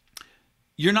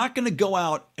 you're not going to go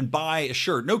out and buy a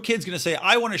shirt. No kid's going to say,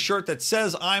 I want a shirt that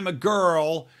says I'm a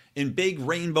girl in big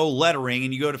rainbow lettering,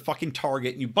 and you go to fucking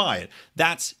Target and you buy it.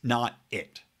 That's not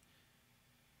it.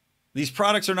 These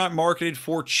products are not marketed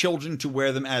for children to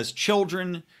wear them as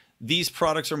children. These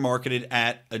products are marketed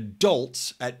at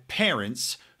adults, at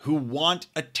parents who want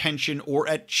attention, or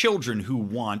at children who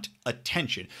want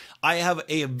attention. I have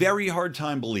a very hard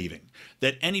time believing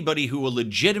that anybody who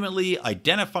legitimately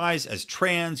identifies as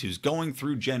trans, who's going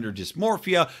through gender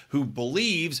dysmorphia, who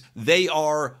believes they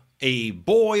are a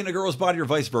boy in a girl's body or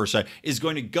vice versa, is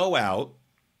going to go out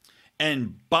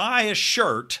and buy a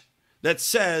shirt that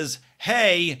says,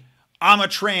 hey, I'm a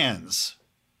trans.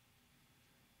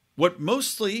 What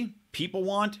mostly people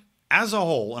want as a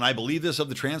whole, and I believe this of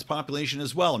the trans population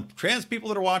as well, and trans people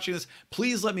that are watching this,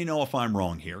 please let me know if I'm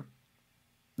wrong here.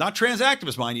 Not trans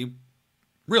activists, mind you,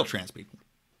 real trans people.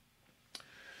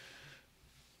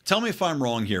 Tell me if I'm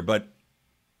wrong here, but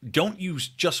don't you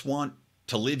just want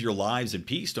to live your lives in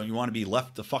peace? Don't you want to be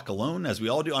left the fuck alone, as we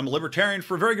all do? I'm a libertarian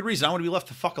for a very good reason. I want to be left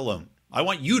the fuck alone. I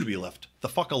want you to be left the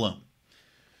fuck alone.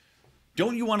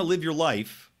 Don't you want to live your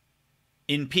life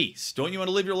in peace? Don't you want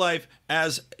to live your life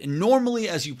as normally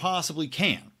as you possibly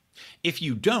can? If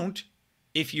you don't,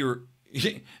 if you're,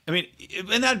 I mean,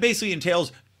 and that basically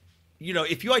entails, you know,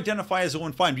 if you identify as a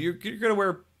woman, fine, but you're going to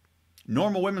wear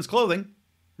normal women's clothing,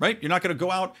 right? You're not going to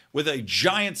go out with a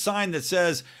giant sign that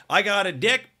says, I got a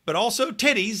dick, but also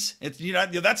titties. It's, you know,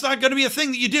 that's not going to be a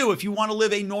thing that you do if you want to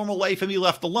live a normal life and be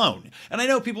left alone. And I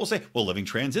know people will say, well, living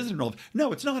trans isn't normal.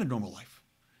 No, it's not a normal life.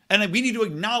 And we need to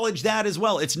acknowledge that as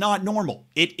well. It's not normal.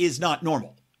 It is not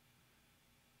normal.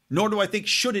 Nor do I think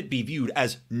should it be viewed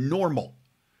as normal.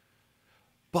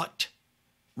 But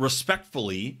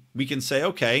respectfully, we can say,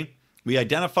 okay, we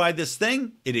identified this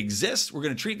thing. It exists. We're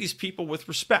going to treat these people with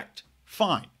respect.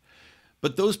 Fine.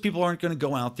 But those people aren't going to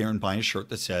go out there and buy a shirt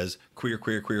that says queer,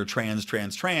 queer, queer, trans,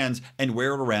 trans, trans, and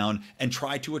wear it around and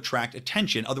try to attract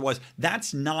attention. Otherwise,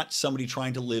 that's not somebody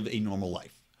trying to live a normal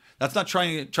life. That's not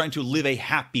trying to live a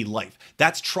happy life.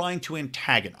 That's trying to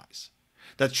antagonize.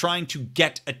 That's trying to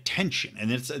get attention. And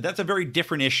that's a very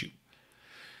different issue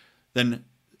than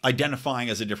identifying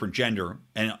as a different gender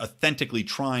and authentically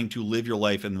trying to live your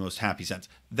life in the most happy sense.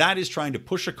 That is trying to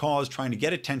push a cause, trying to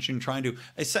get attention, trying to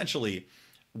essentially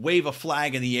wave a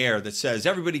flag in the air that says,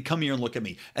 everybody come here and look at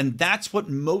me. And that's what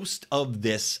most of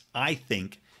this, I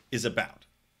think, is about.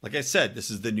 Like I said,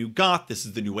 this is the new goth. This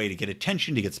is the new way to get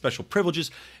attention, to get special privileges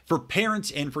for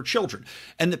parents and for children.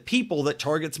 And the people that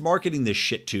Target's marketing this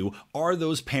shit to are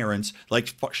those parents like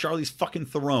Charlize fucking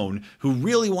Theron who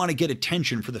really want to get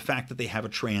attention for the fact that they have a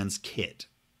trans kid.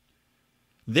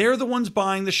 They're the ones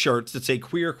buying the shirts that say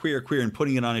queer, queer, queer and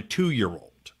putting it on a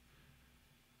 2-year-old.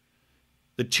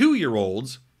 The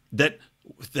 2-year-olds that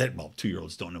well,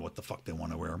 2-year-olds don't know what the fuck they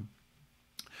want to wear.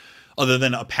 Other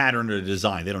than a pattern or a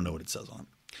design. They don't know what it says on it.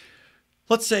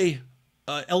 Let's say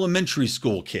an elementary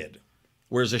school kid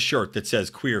wears a shirt that says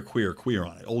queer, queer, queer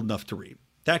on it, old enough to read.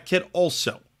 That kid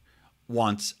also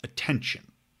wants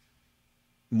attention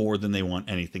more than they want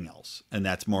anything else. And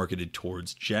that's marketed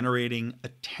towards generating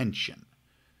attention.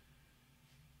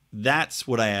 That's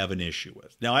what I have an issue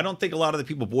with. Now, I don't think a lot of the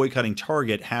people boycotting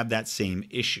Target have that same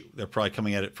issue. They're probably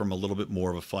coming at it from a little bit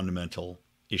more of a fundamental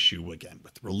issue, again,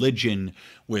 with religion,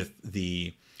 with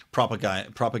the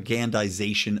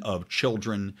propagandization of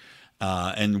children,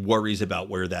 and worries about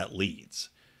where that leads.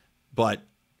 But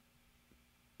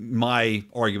my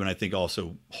argument, I think,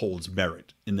 also holds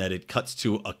merit in that it cuts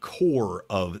to a core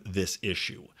of this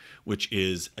issue, which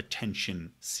is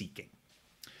attention seeking.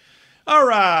 All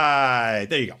right,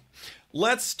 there you go.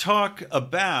 Let's talk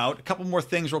about a couple more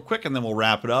things real quick, and then we'll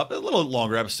wrap it up. A little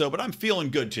longer episode, but I'm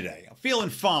feeling good today. I'm feeling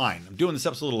fine. I'm doing this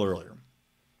episode a little earlier.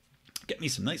 Get me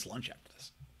some nice lunch after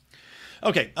this.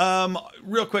 Okay,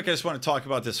 real quick, I just want to talk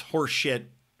about this horse shit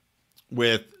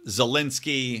with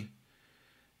Zelensky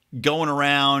going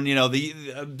around. You know,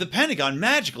 the Pentagon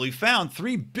magically found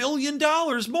 $3 billion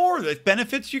more that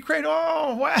benefits Ukraine.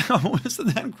 Oh, wow.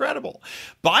 Isn't that incredible?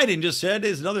 Biden just said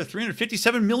there's another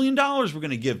 $357 million we're going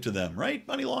to give to them, right?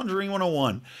 Money laundering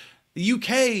 101. The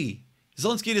UK,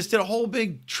 Zelensky just did a whole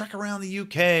big trek around the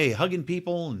UK, hugging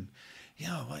people, and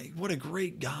Yeah, like, what a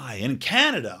great guy. And in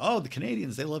Canada, oh, the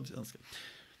Canadians, they love it.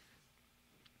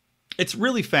 It's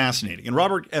really fascinating. And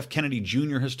Robert F. Kennedy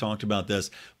Jr. has talked about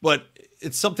this, but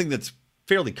it's something that's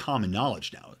fairly common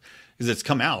knowledge now because it's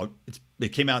come out. It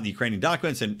came out in the Ukrainian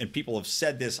documents, and people have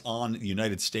said this on the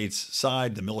United States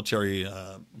side, the military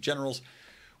generals.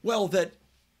 Well, that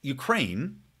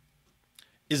Ukraine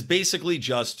is basically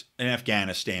just an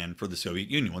Afghanistan for the Soviet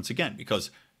Union, once again,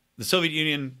 because the Soviet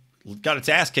Union got its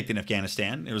ass kicked in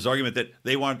Afghanistan. There was argument that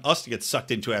they want us to get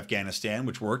sucked into Afghanistan,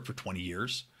 which worked for 20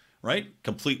 years. Right?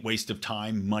 Complete waste of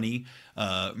time, money,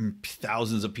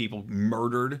 thousands of people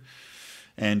murdered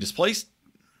and displaced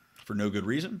for no good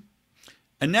reason.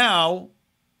 And now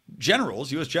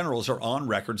generals, U.S. generals, are on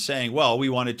record saying, well, we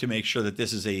wanted to make sure that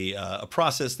this is a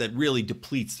process that really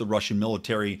depletes the Russian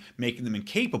military, making them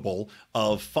incapable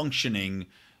of functioning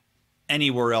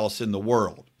anywhere else in the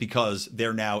world because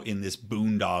they're now in this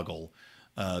boondoggle,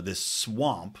 this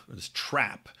swamp, this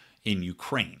trap in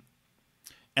Ukraine.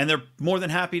 And they're more than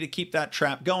happy to keep that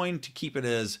trap going, to keep it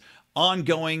as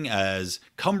ongoing, as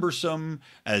cumbersome,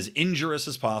 as injurious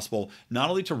as possible, not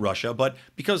only to Russia, but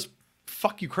because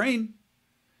fuck Ukraine.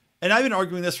 And I've been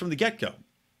arguing this from the get-go,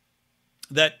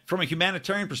 that from a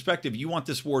humanitarian perspective, you want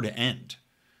this war to end.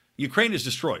 Ukraine is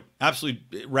destroyed,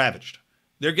 absolutely ravaged.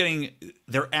 They're getting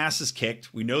their asses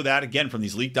kicked. We know that, again, from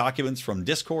these leaked documents from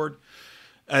Discord.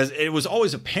 As it was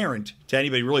always apparent to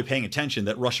anybody really paying attention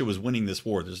that Russia was winning this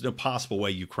war. There's no possible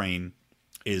way Ukraine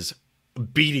is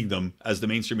beating them, as the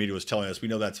mainstream media was telling us. We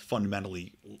know that's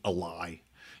fundamentally a lie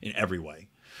in every way.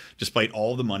 Despite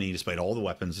all the money, despite all the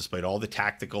weapons, despite all the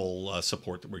tactical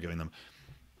support that we're giving them,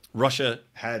 Russia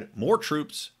had more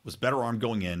troops, was better armed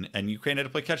going in, and Ukraine had to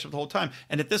play catch up the whole time.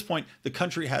 And at this point, the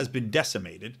country has been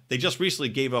decimated. They just recently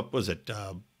gave up, was it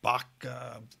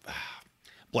blanking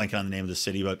on the name of the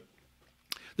city, but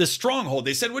this stronghold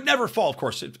they said would never fall. Of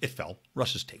course, it fell.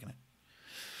 Russia's taken it.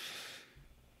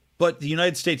 But the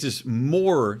United States is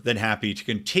more than happy to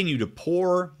continue to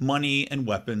pour money and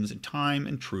weapons and time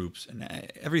and troops and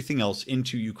everything else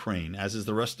into Ukraine, as is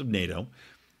the rest of NATO,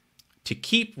 to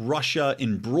keep Russia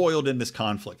embroiled in this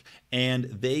conflict. And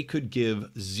they could give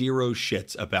zero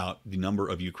shits about the number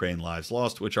of Ukraine lives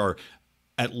lost, which are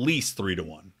at least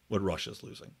 3-1 what Russia's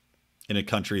losing in a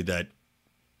country that,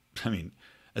 I mean,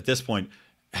 at this point,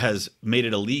 has made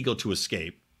it illegal to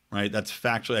escape, right? That's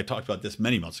factually, I talked about this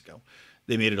many months ago.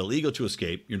 They made it illegal to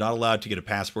escape. You're not allowed to get a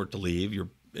passport to leave. You're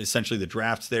essentially, the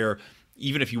draft's there.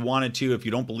 Even if you wanted to, if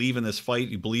you don't believe in this fight,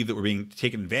 you believe that we're being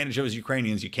taken advantage of as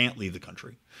Ukrainians, you can't leave the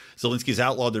country. Zelensky's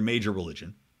outlawed their major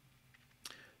religion.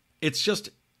 It's just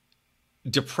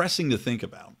depressing to think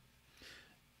about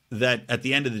that at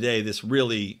the end of the day, this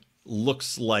really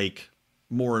looks like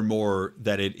more and more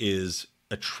that it is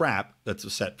a trap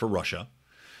that's set for Russia,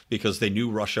 because they knew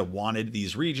Russia wanted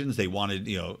these regions. They wanted,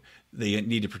 they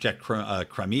need to protect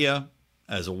Crimea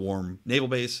as a warm naval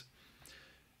base.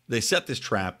 They set this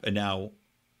trap, and now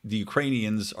the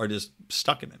Ukrainians are just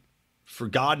stuck in it for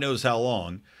God knows how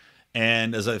long.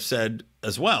 And as I've said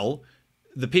as well,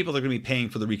 the people that are going to be paying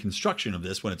for the reconstruction of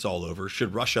this when it's all over,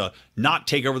 should Russia not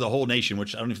take over the whole nation,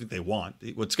 which I don't even think they want,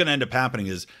 what's going to end up happening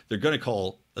is they're going to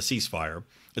call a ceasefire.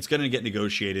 It's going to get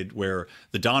negotiated where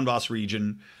the Donbass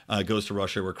region goes to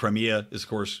Russia, where Crimea is, of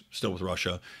course, still with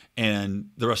Russia, and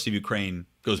the rest of Ukraine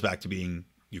goes back to being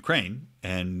Ukraine,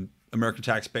 and American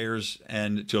taxpayers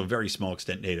and to a very small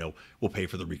extent NATO will pay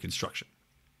for the reconstruction.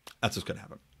 That's what's going to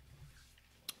happen.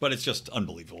 But it's just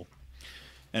unbelievable.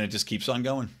 And it just keeps on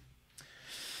going.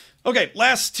 Okay,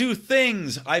 last two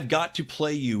things. I've got to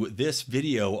play you this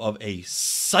video of a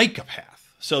psychopath.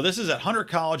 So this is at Hunter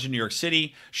College in New York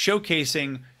City,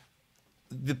 showcasing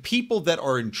the people that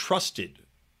are entrusted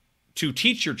to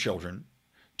teach your children,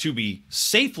 to be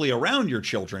safely around your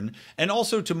children, and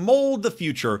also to mold the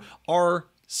future are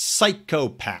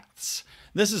psychopaths.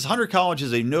 This is Hunter College,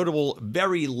 is a notable,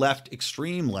 very left,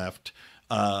 extreme left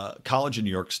college in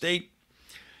New York State.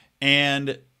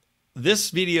 And this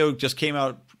video just came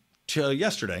out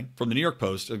yesterday from the New York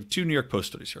Post, two New York Post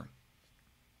studies here.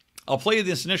 I'll play you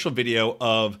this initial video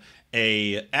of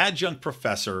a adjunct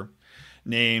professor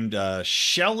named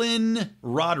Shellin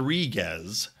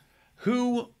Rodriguez,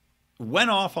 who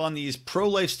went off on these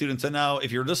pro-life students. And now,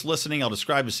 if you're just listening, I'll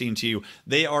describe the scene to you.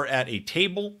 They are at a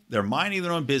table. They're minding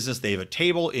their own business. They have a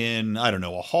table in, I don't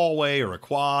know, a hallway or a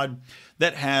quad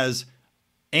that has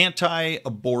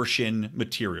anti-abortion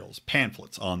materials,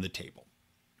 pamphlets on the table,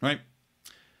 right?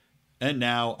 And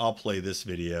now I'll play this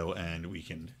video and we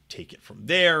can take it from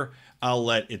there. I'll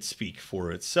let it speak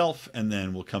for itself, and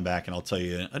then we'll come back and I'll tell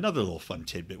you another little fun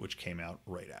tidbit which came out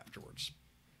right afterwards.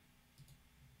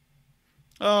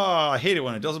 Oh, I hate it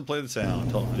when it doesn't play the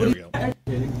sound. Hold on, there we go.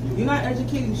 You're not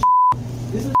educating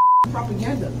This is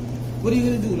propaganda. What are you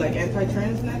going to do, like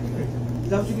anti-trans next? Is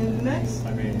that what you're going to do next?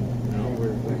 I mean, no,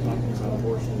 we're talking about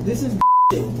abortion. This is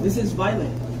This is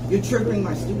violent. You're triggering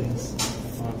my students.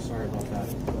 Oh, I'm sorry about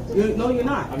that. No, you're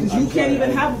not. Because you can't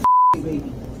even have a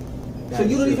baby. So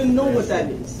you don't even know what that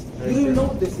is. You don't even know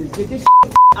what this is. Get this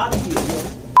out of here,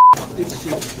 yo. This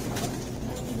shit.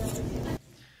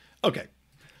 Okay,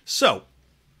 so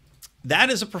that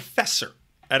is a professor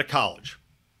at a college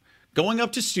going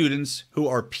up to students who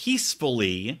are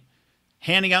peacefully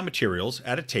handing out materials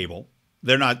at a table.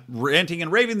 They're not ranting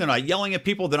and raving. They're not yelling at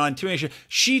people. They're not intimidation.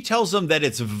 She tells them that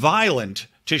it's violent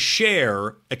to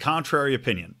share a contrary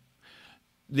opinion.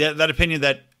 That opinion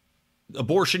that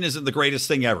abortion isn't the greatest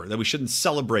thing ever, that we shouldn't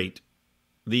celebrate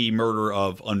the murder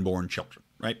of unborn children,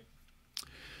 right?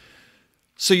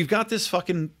 So you've got this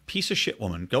fucking piece of shit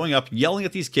woman going up, yelling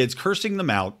at these kids, cursing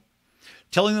them out,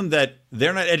 telling them that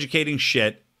they're not educating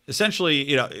shit, essentially,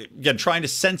 you know, again, trying to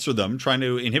censor them, trying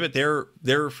to inhibit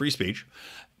their free speech.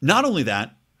 Not only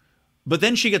that, but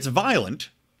then she gets violent.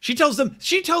 She tells them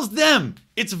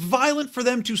it's violent for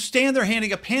them to stand there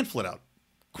handing a pamphlet out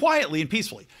quietly and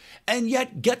peacefully, and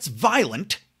yet gets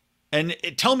violent, and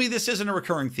tell me this isn't a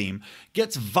recurring theme,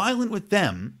 gets violent with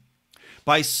them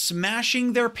by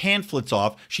smashing their pamphlets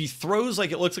off. She throws,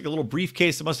 like, it looks like a little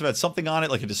briefcase that must have had something on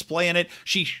it, like a display in it.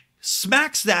 She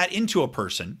smacks that into a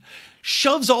person,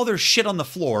 shoves all their shit on the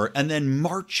floor, and then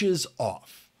marches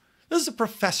off. This is a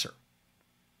professor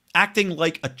acting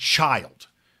like a child.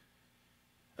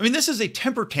 I mean, this is a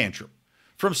temper tantrum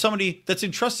from somebody that's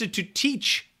entrusted to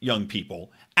teach young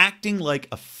people, acting like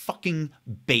a fucking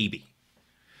baby.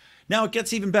 Now, it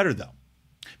gets even better, though,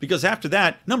 because after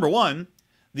that, number one,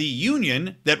 the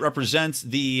union that represents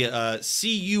the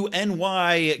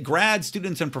CUNY grad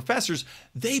students and professors,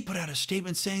 they put out a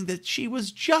statement saying that she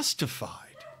was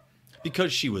justified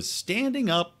because she was standing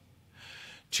up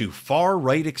to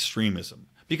far-right extremism.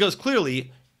 Because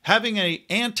clearly, having an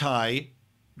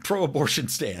anti-pro-abortion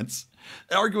stance,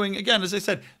 arguing, again, as I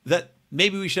said, that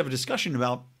maybe we should have a discussion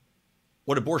about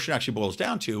what abortion actually boils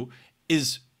down to,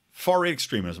 is far-right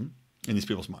extremism in these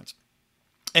people's minds.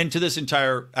 And to this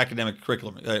entire academic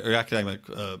curriculum, or academic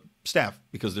staff,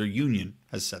 because their union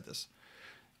has said this.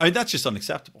 I mean, that's just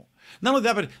unacceptable. Not only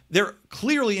that, but they're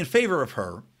clearly in favor of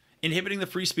her inhibiting the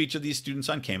free speech of these students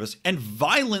on campus and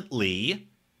violently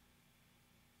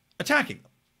attacking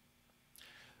them.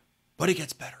 But it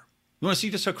gets better. You want to see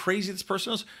just how crazy this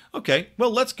person is? Okay,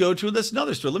 well, let's go to this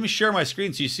another story. Let me share my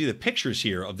screen so you see the pictures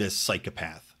here of this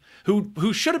psychopath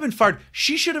who should have been fired.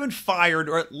 She should have been fired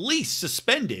or at least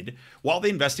suspended while they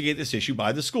investigate this issue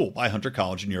by the school, by Hunter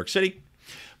College in New York City.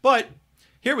 But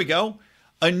here we go.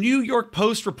 A New York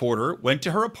Post reporter went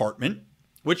to her apartment,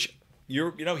 which, he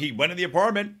went in the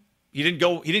apartment. Went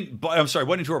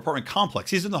into her apartment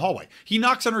complex. He's in the hallway. He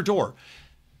knocks on her door.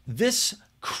 This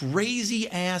crazy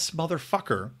ass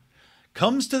motherfucker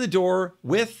comes to the door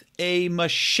with a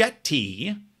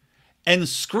machete and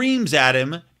screams at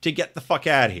him to get the fuck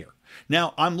out of here.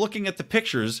 Now, I'm looking at the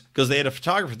pictures because they had a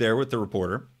photographer there with the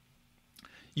reporter.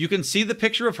 You can see the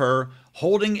picture of her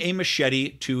holding a machete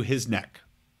to his neck.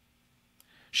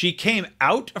 She came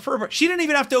out of her apartment. She didn't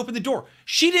even have to open the door.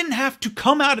 She didn't have to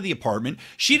come out of the apartment.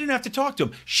 She didn't have to talk to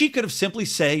him. She could have simply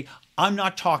said, I'm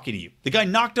not talking to you. The guy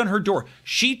knocked on her door.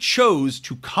 She chose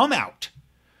to come out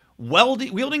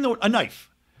wielding a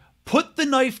knife, put the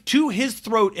knife to his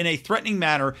throat in a threatening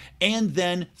manner, and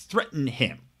then threaten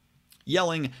him,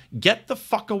 yelling, get the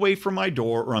fuck away from my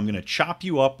door or I'm going to chop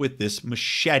you up with this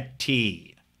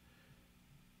machete.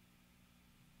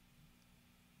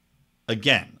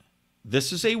 Again,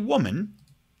 this is a woman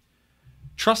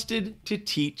trusted to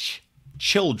teach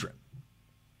children.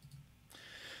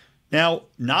 Now,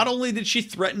 not only did she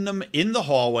threaten them in the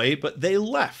hallway, but they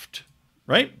left,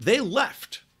 right? They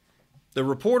left. The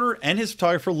reporter and his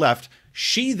photographer left.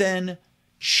 She then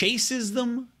chases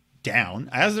them down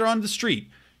as they're on the street.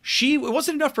 It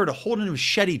wasn't enough for her to hold a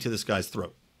machete to this guy's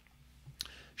throat.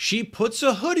 She puts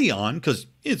a hoodie on because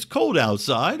it's cold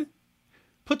outside.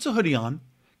 Puts a hoodie on,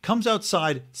 comes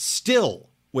outside still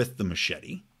with the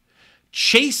machete,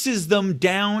 chases them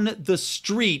down the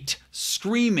street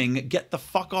screaming, get the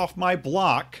fuck off my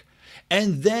block,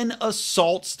 and then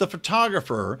assaults the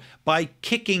photographer by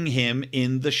kicking him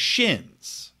in the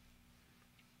shins.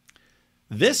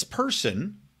 This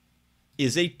person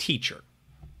is a teacher.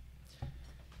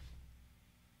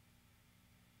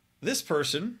 This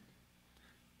person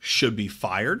should be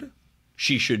fired.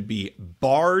 She should be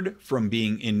barred from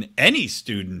being in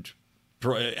anywhere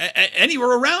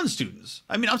around students.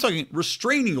 I mean, I'm talking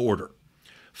restraining order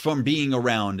from being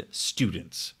around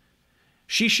students.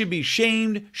 She should be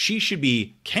shamed. She should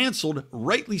be canceled,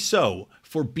 rightly so,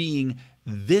 for being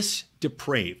this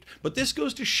depraved. But this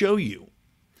goes to show you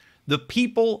the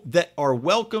people that are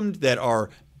welcomed, that are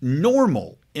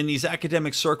normal in these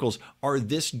academic circles, are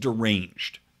this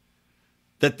deranged.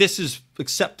 That this is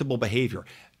acceptable behavior.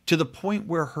 To the point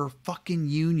where her fucking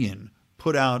union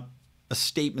put out a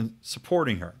statement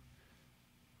supporting her.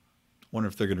 Wonder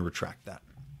if they're going to retract that.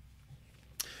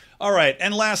 All right,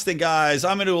 and last thing, guys,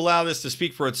 I'm going to allow this to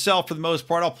speak for itself for the most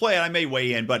part. I'll play it. I may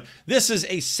weigh in, but this is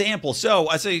a sample. So,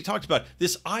 as I talked about,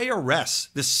 this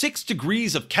IRS, the 6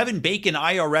 degrees of Kevin Bacon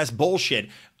IRS bullshit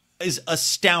is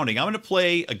astounding. I'm going to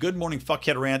play a Good Morning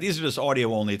Fuckhead rant. These are just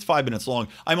audio only. It's 5 minutes long.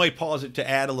 I might pause it to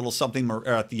add a little something more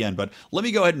at the end, but let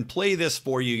me go ahead and play this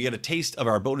for you. You get a taste of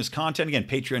our bonus content. Again,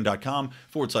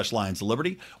 patreon.com/Lions of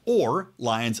Liberty or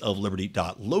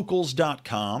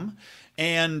lionsofliberty.locals.com.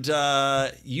 And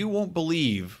you won't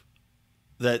believe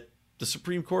that the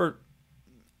Supreme Court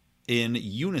in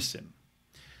unison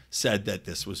said that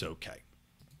this was okay.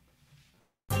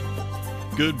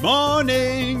 Good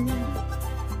morning,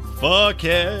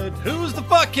 fuckhead. Who's the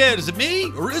fuckhead? Is it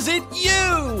me or is it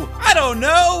you? I don't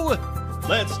know.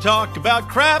 Let's talk about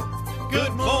crap.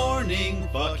 Good morning,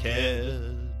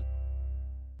 fuckhead.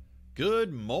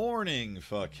 Good morning,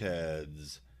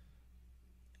 fuckheads.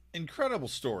 Incredible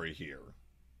story here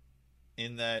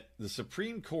in that the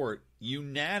Supreme Court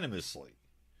unanimously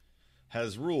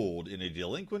has ruled in a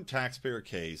delinquent taxpayer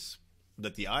case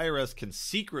that the IRS can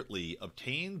secretly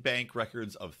obtain bank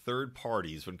records of third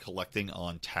parties when collecting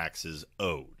on taxes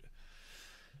owed.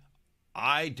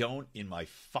 I don't, in my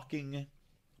fucking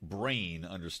brain,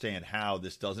 understand how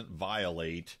this doesn't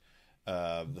violate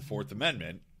the Fourth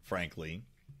Amendment, frankly.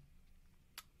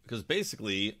 Because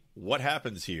basically, what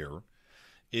happens here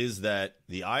is that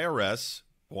the IRS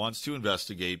wants to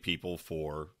investigate people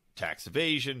for tax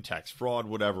evasion, tax fraud,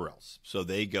 whatever else. So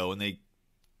they go and they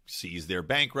seize their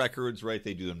bank records, right?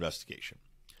 They do the investigation.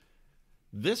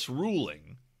 This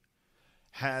ruling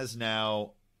has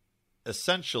now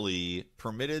essentially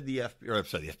permitted the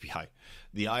FBI,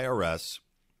 the IRS,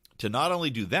 to not only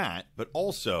do that, but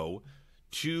also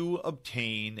to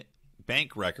obtain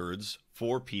bank records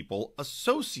for people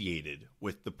associated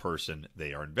with the person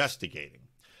they are investigating.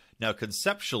 Now,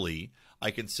 conceptually,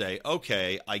 I can say,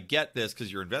 okay, I get this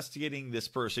because you're investigating this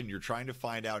person. You're trying to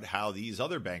find out how these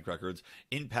other bank records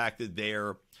impacted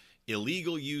their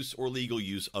illegal use or legal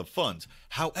use of funds.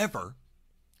 However,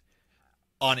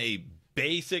 on a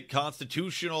basic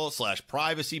constitutional /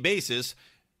 privacy basis,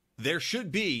 there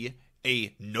should be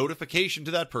a notification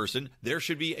to that person. There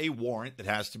should be a warrant that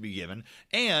has to be given.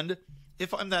 And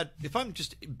if I'm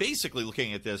just basically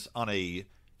looking at this on a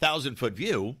 1,000-foot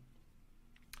view,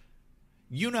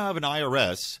 you now have an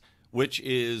IRS which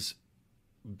is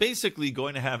basically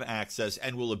going to have access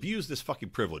and will abuse this fucking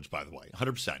privilege, by the way,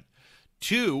 100%,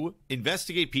 to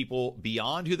investigate people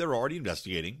beyond who they're already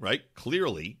investigating, right?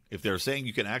 Clearly, if they're saying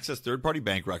you can access third-party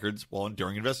bank records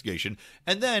during investigation,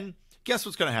 and then guess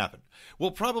what's going to happen?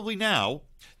 Well, probably now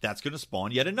that's going to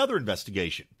spawn yet another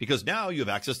investigation because now you have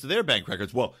access to their bank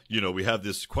records. Well, we have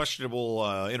this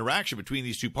questionable interaction between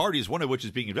these two parties, one of which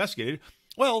is being investigated.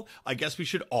 Well, I guess we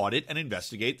should audit and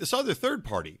investigate this other third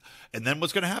party. And then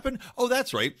what's going to happen? Oh,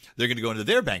 that's right. They're going to go into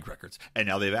their bank records. And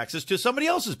now they have access to somebody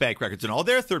else's bank records and all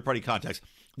their third-party contacts.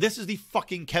 This is the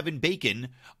fucking Kevin Bacon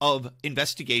of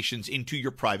investigations into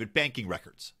your private banking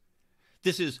records.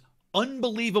 This is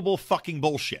unbelievable fucking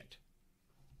bullshit.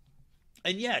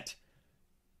 And yet,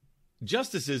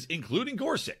 justices, including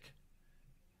Gorsuch,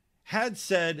 had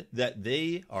said that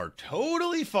they are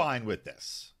totally fine with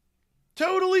this.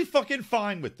 Totally fucking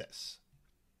fine with this.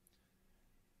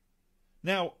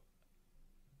 Now,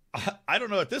 I don't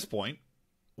know at this point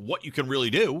what you can really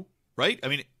do, right? I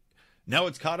mean, now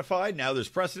it's codified. Now there's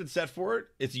precedent set for it.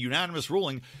 It's a unanimous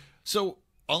ruling. So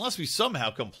unless we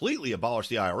somehow completely abolish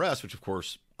the IRS, which of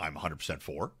course I'm 100%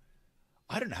 for,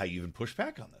 I don't know how you even push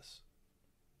back on this.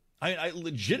 I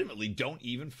legitimately don't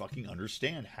even fucking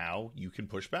understand how you can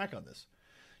push back on this.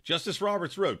 Justice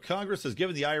Roberts wrote, Congress has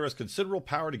given the IRS considerable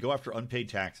power to go after unpaid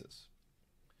taxes.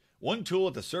 One tool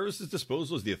at the service's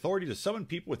disposal is the authority to summon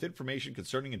people with information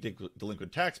concerning a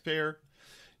delinquent taxpayer.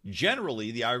 Generally,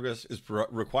 the IRS is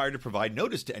required to provide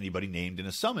notice to anybody named in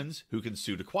a summons who can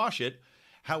sue to quash it.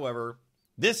 However,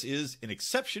 this is an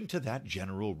exception to that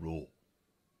general rule.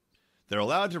 They're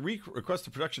allowed to request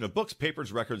the production of books,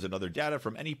 papers, records, and other data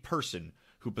from any person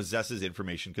who possesses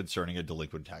information concerning a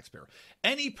delinquent taxpayer.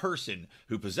 Any person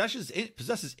who possesses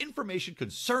information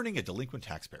concerning a delinquent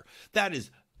taxpayer. That is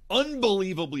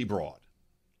unbelievably broad.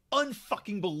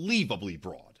 Unfucking believably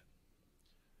broad.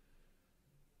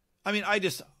 I mean, I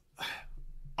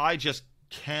just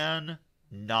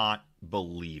cannot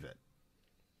believe it.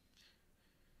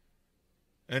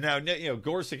 And now, you know,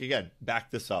 Gorsuch again,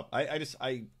 back this up. I just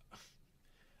can't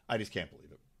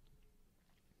believe it.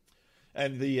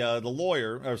 And the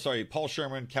lawyer, or sorry, Paul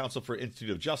Sherman, counsel for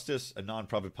Institute of Justice, a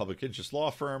nonprofit public interest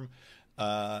law firm,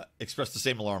 expressed the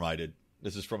same alarm I did.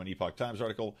 This is from an Epoch Times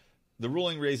article. The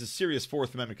ruling raises serious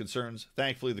Fourth Amendment concerns.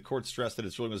 Thankfully, the court stressed that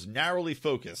its ruling was narrowly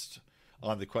focused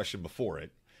on the question before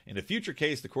it. In a future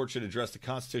case, the court should address the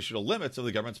constitutional limits of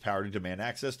the government's power to demand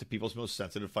access to people's most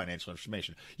sensitive financial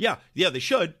information. Yeah, they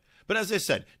should. But as I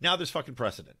said, now there's fucking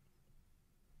precedent.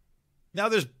 Now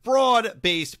there's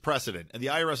broad-based precedent. And the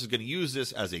IRS is going to use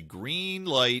this as a green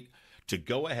light to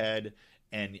go ahead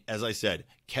and, as I said,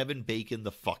 Kevin Bacon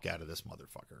the fuck out of this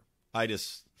motherfucker. I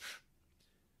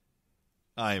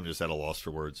am just at a loss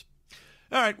for words.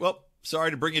 All right, well,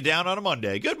 sorry to bring you down on a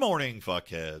Monday. Good morning,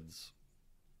 fuckheads.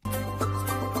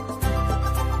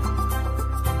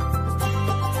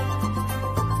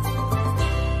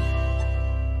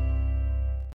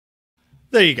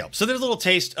 There you go. So there's a little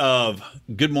taste of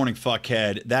Good Morning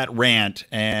Fuckhead, that rant,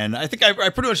 and I think I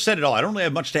pretty much said it all. I don't really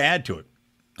have much to add to it.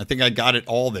 I think I got it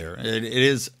all there. It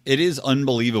is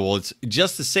unbelievable. It's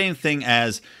just the same thing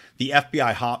as the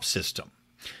FBI HOP system.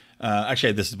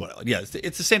 Actually, this is what, yeah,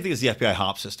 it's the same thing as the FBI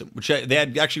HOP system, which they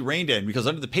had actually reined in because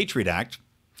under the Patriot Act,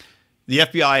 the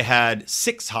FBI had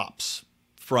 6 hops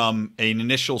from an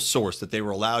initial source that they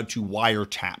were allowed to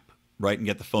wiretap, right, and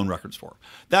get the phone records for.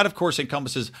 That, of course,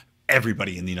 encompasses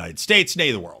everybody in the United States,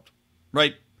 nay, the world,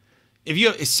 right? If you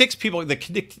have 6 people, the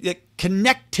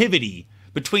connectivity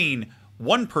between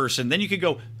one person, then you could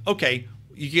go, okay,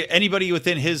 you get anybody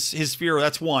within his sphere,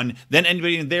 that's 1. Then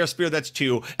anybody in their sphere, that's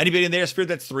 2. Anybody in their sphere,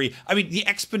 that's 3. I mean, the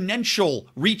exponential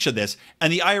reach of this,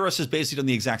 and the IRS has basically done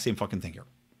the exact same fucking thing here.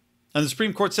 And the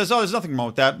Supreme Court says, oh, there's nothing wrong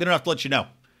with that. They don't have to let you know.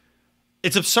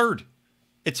 It's absurd.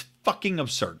 It's fucking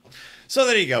absurd. So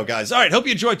there you go, guys. All right, hope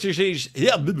you enjoyed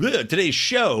today's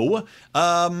show.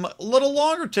 A little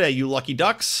longer today, you lucky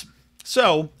ducks.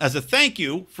 So, as a thank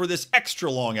you for this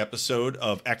extra long episode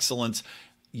of excellence,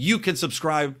 you can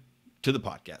subscribe to the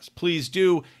podcast. Please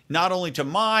do, not only to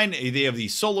mine, they have the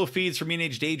solo feeds for Me and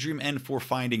Age Daydream and for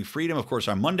Finding Freedom. Of course,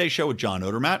 our Monday show with John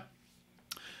Odermatt.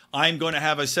 I'm going to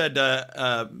have, I said,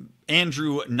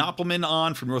 Andrew Knoppelman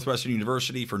on from Northwestern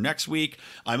University for next week.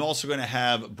 I'm also going to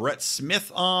have Brett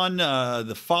Smith on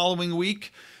the following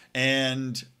week.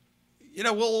 And, you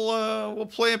know, we'll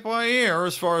play it by ear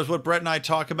as far as what Brett and I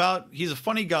talk about. He's a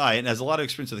funny guy and has a lot of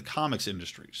experience in the comics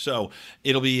industry. So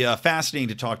it'll be fascinating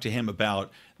to talk to him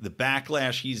about the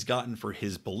backlash he's gotten for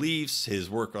his beliefs,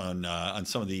 his work on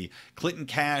some of the Clinton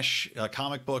Cash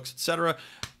comic books, etc.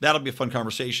 That'll be a fun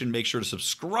conversation. Make sure to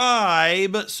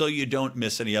subscribe so you don't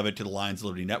miss any of it to the Lions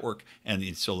Liberty Network and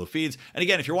the solo feeds. And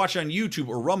again, if you're watching on YouTube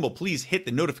or Rumble, please hit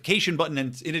the notification button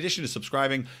in addition to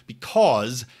subscribing,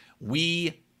 because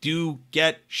we do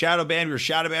get shadow banned. We were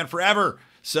shadow banned forever.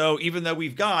 So even though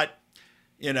we've got,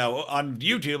 you know, on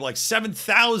YouTube, like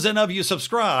 7,000 of you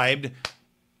subscribed,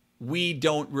 we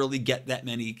don't really get that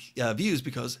many views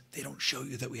because they don't show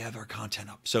you that we have our content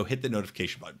up. So hit the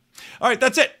notification button. All right,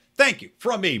 that's it. Thank you.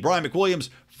 From me, Brian McWilliams,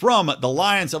 from the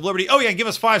Lions of Liberty. Oh, yeah, give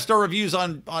us 5-star reviews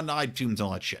on iTunes and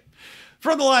all that shit.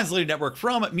 From the Lions of Liberty Network,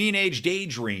 from Me and Age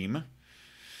Daydream.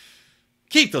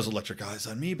 Keep those electric eyes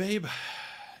on me, babe.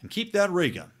 And keep that ray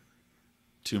gun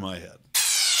to my head.